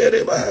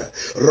Boshendereba,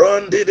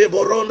 Randi de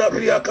Borona,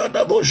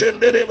 Riakada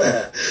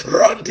Boshendereba,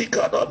 Randi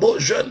Kada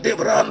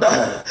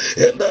Boshendebranda.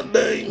 In the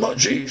name of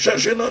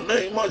Jesus, in the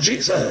name of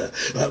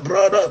Jesus, my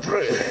brother,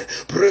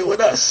 pray with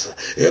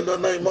us. In the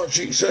name of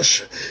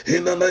Jesus,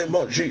 in the name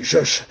of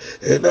Jesus,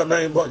 in the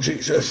name of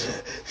Jesus.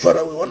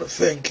 Father, we want to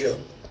thank you.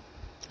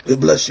 We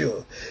bless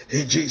you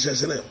in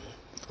Jesus' name.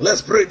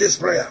 Let's pray this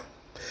prayer.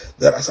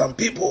 There are some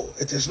people,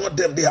 it is not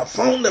them, they have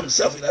found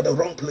themselves in the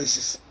wrong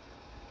places.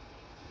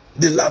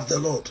 They love the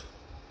Lord.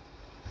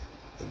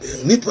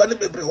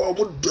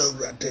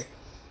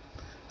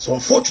 So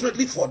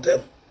unfortunately for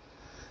them,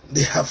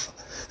 they have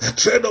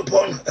tread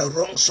upon a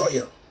wrong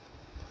soil,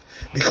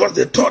 because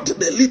they thought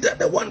the leader,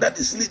 the one that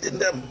is leading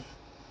them,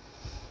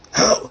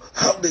 how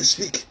they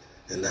speak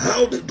and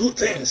how they do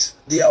things,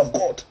 they are of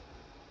God.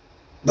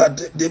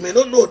 But they may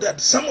not know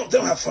that some of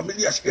them have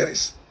familiar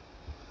spirits.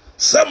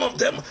 Some of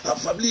them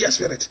have familiar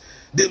spirit.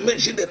 They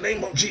mention the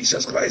name of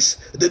Jesus Christ.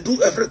 They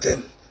do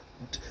everything.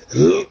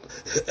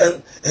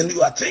 And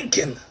you are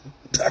thinking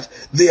that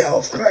they are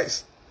of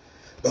Christ.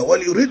 But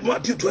when you read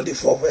Matthew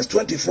 24, verse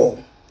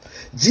 24,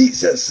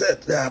 Jesus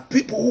said there are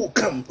people who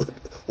come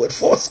with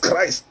false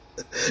Christ.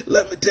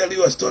 Let me tell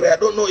you a story. I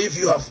don't know if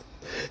you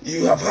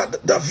have heard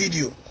that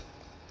video.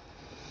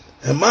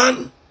 A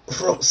man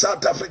from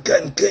South Africa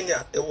and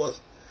Kenya, it was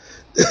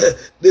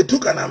they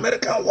took an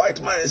American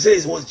white man and said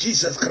it was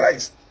Jesus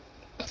Christ.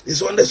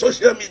 It's on the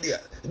social media.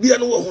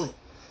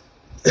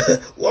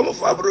 One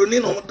of our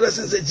Brunin who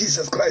dresses as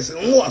Jesus Christ.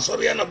 More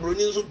sorry, and a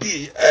Brunin to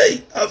be.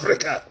 Hey,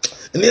 Africa.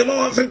 Name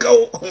of Africa,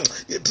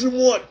 you two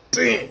more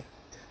thing.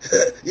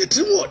 You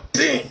two more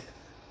thing.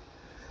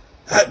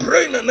 I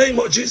pray in the name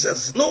of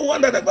Jesus. No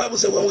wonder the Bible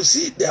says when we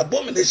see the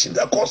abomination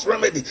that cause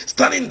remedy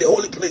standing in the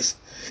holy place,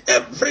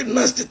 every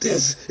nasty thing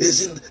is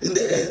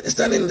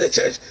standing in the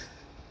church.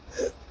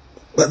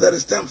 But there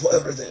is time for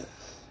everything.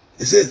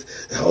 It says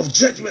of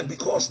judgment,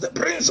 because the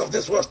prince of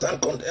this world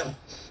stand condemned.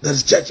 There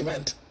is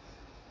judgment.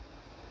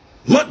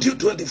 Matthew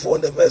 24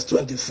 and the verse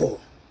 24.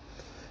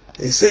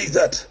 It says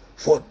that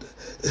For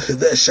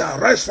there shall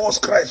rise false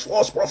Christ,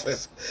 false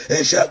prophets,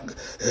 and shall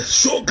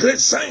show great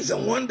signs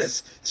and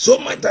wonders, so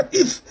much that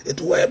if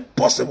it were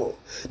possible,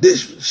 they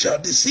shall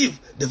deceive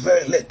the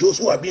very elect, those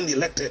who have been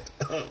elected.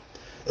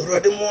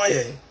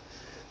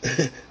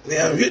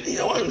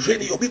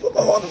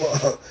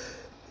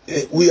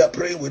 We are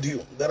praying with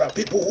you. There are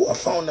people who have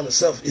found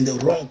themselves in the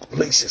wrong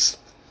places.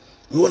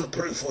 We want to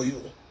pray for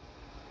you.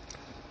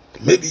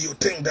 Maybe you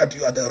think that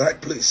you are at the right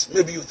place.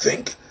 Maybe you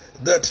think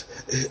that,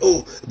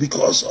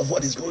 because of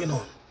what is going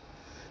on.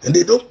 And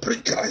they don't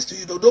preach Christ to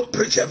you. They don't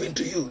preach heaven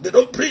to you. They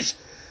don't preach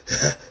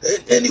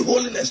any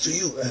holiness to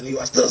you. And you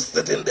are still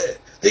sitting there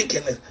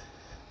thinking,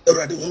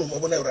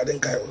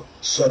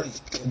 sorry,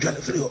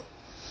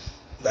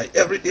 like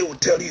every day will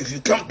tell you, if you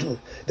come to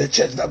the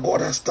church that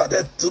God has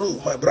started through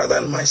my brother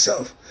and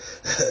myself,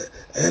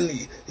 and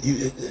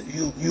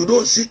you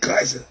don't see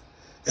Christ,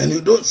 and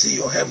you don't see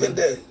your heaven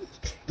there,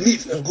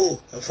 leave and go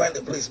and find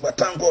a place. But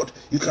thank God,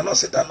 you cannot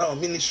sit down now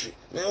in ministry.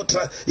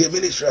 Your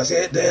ministry, I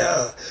say,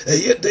 there,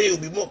 and yet then you'll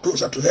be more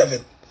closer to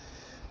heaven.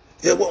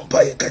 You won't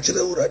buy a catch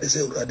the Ura, they say,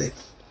 Ura, they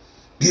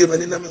be a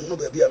man in a man, no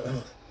baby,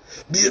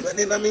 be a man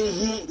in a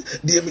man,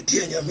 dear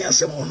Mitiania,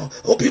 Miasamono.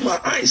 Open my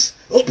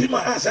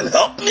eyes and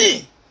help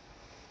me.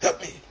 Help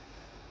me.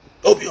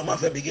 Open your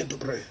mouth and begin to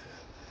pray.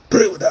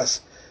 Pray with us.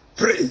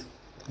 Pray.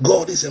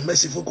 God is a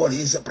merciful God.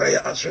 He is a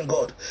prayer answering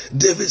God.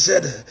 David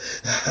said,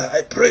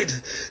 I prayed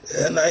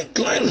and I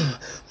inclined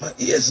my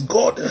ears.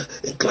 God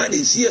inclined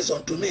his ears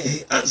unto me.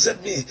 He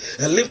answered me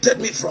and lifted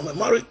me from a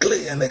miry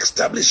clay and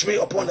established me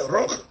upon a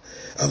rock.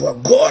 Our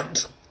God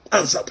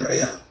answer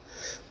prayer.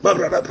 My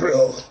brother, pray.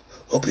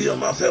 Open your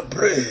mouth and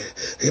pray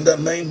in the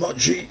name of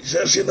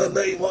Jesus, in the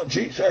name of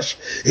Jesus,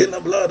 in the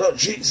blood of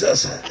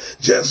Jesus.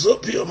 Just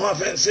open your mouth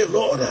and say,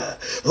 Lord,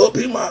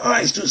 open my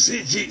eyes to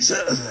see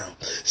Jesus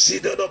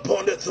seated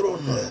upon the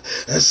throne.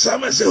 And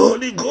someone say,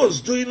 Holy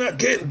Ghost, doing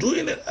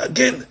it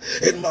again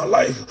in my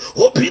life.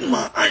 Open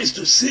my eyes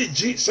to see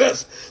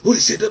Jesus who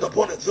is seated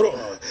upon the throne.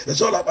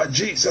 It's all about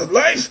Jesus.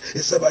 Life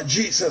is about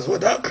Jesus.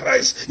 Without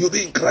Christ, you'll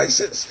be in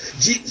crisis.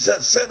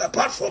 Jesus said,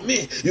 apart from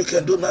me, you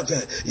can do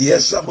nothing.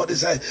 Yes, somebody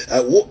said,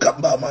 I woke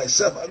up by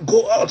myself. I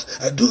go out.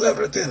 I do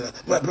everything.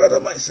 My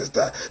brother, my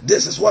sister,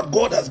 this is what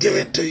God has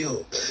given to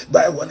you.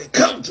 But when it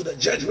comes to the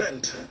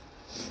judgment,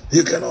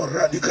 you cannot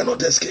run. You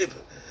cannot escape.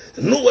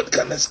 No one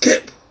can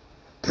escape.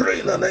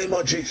 Pray in the name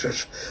of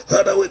Jesus.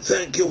 Father, we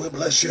thank you. We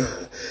bless you.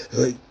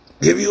 We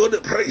give you all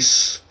the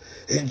praise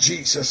in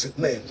Jesus'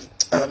 name.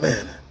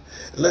 Amen.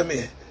 Let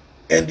me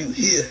end you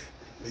here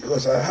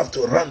because I have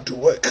to run to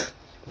work.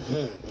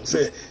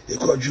 Say, you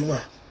call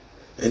Juma.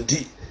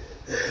 Indeed.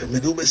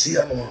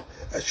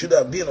 I should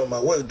have been on my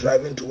way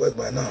driving to work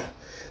by now.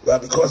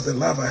 But because the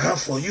love I have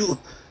for you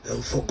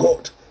and for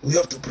God, we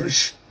have to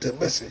preach the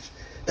message.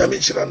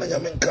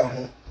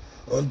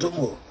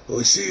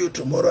 We'll see you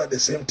tomorrow at the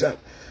same time.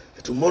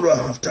 Tomorrow I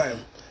have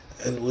time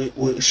and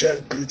we'll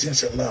share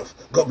greetings and love.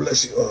 God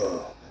bless you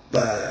all.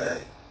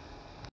 Bye.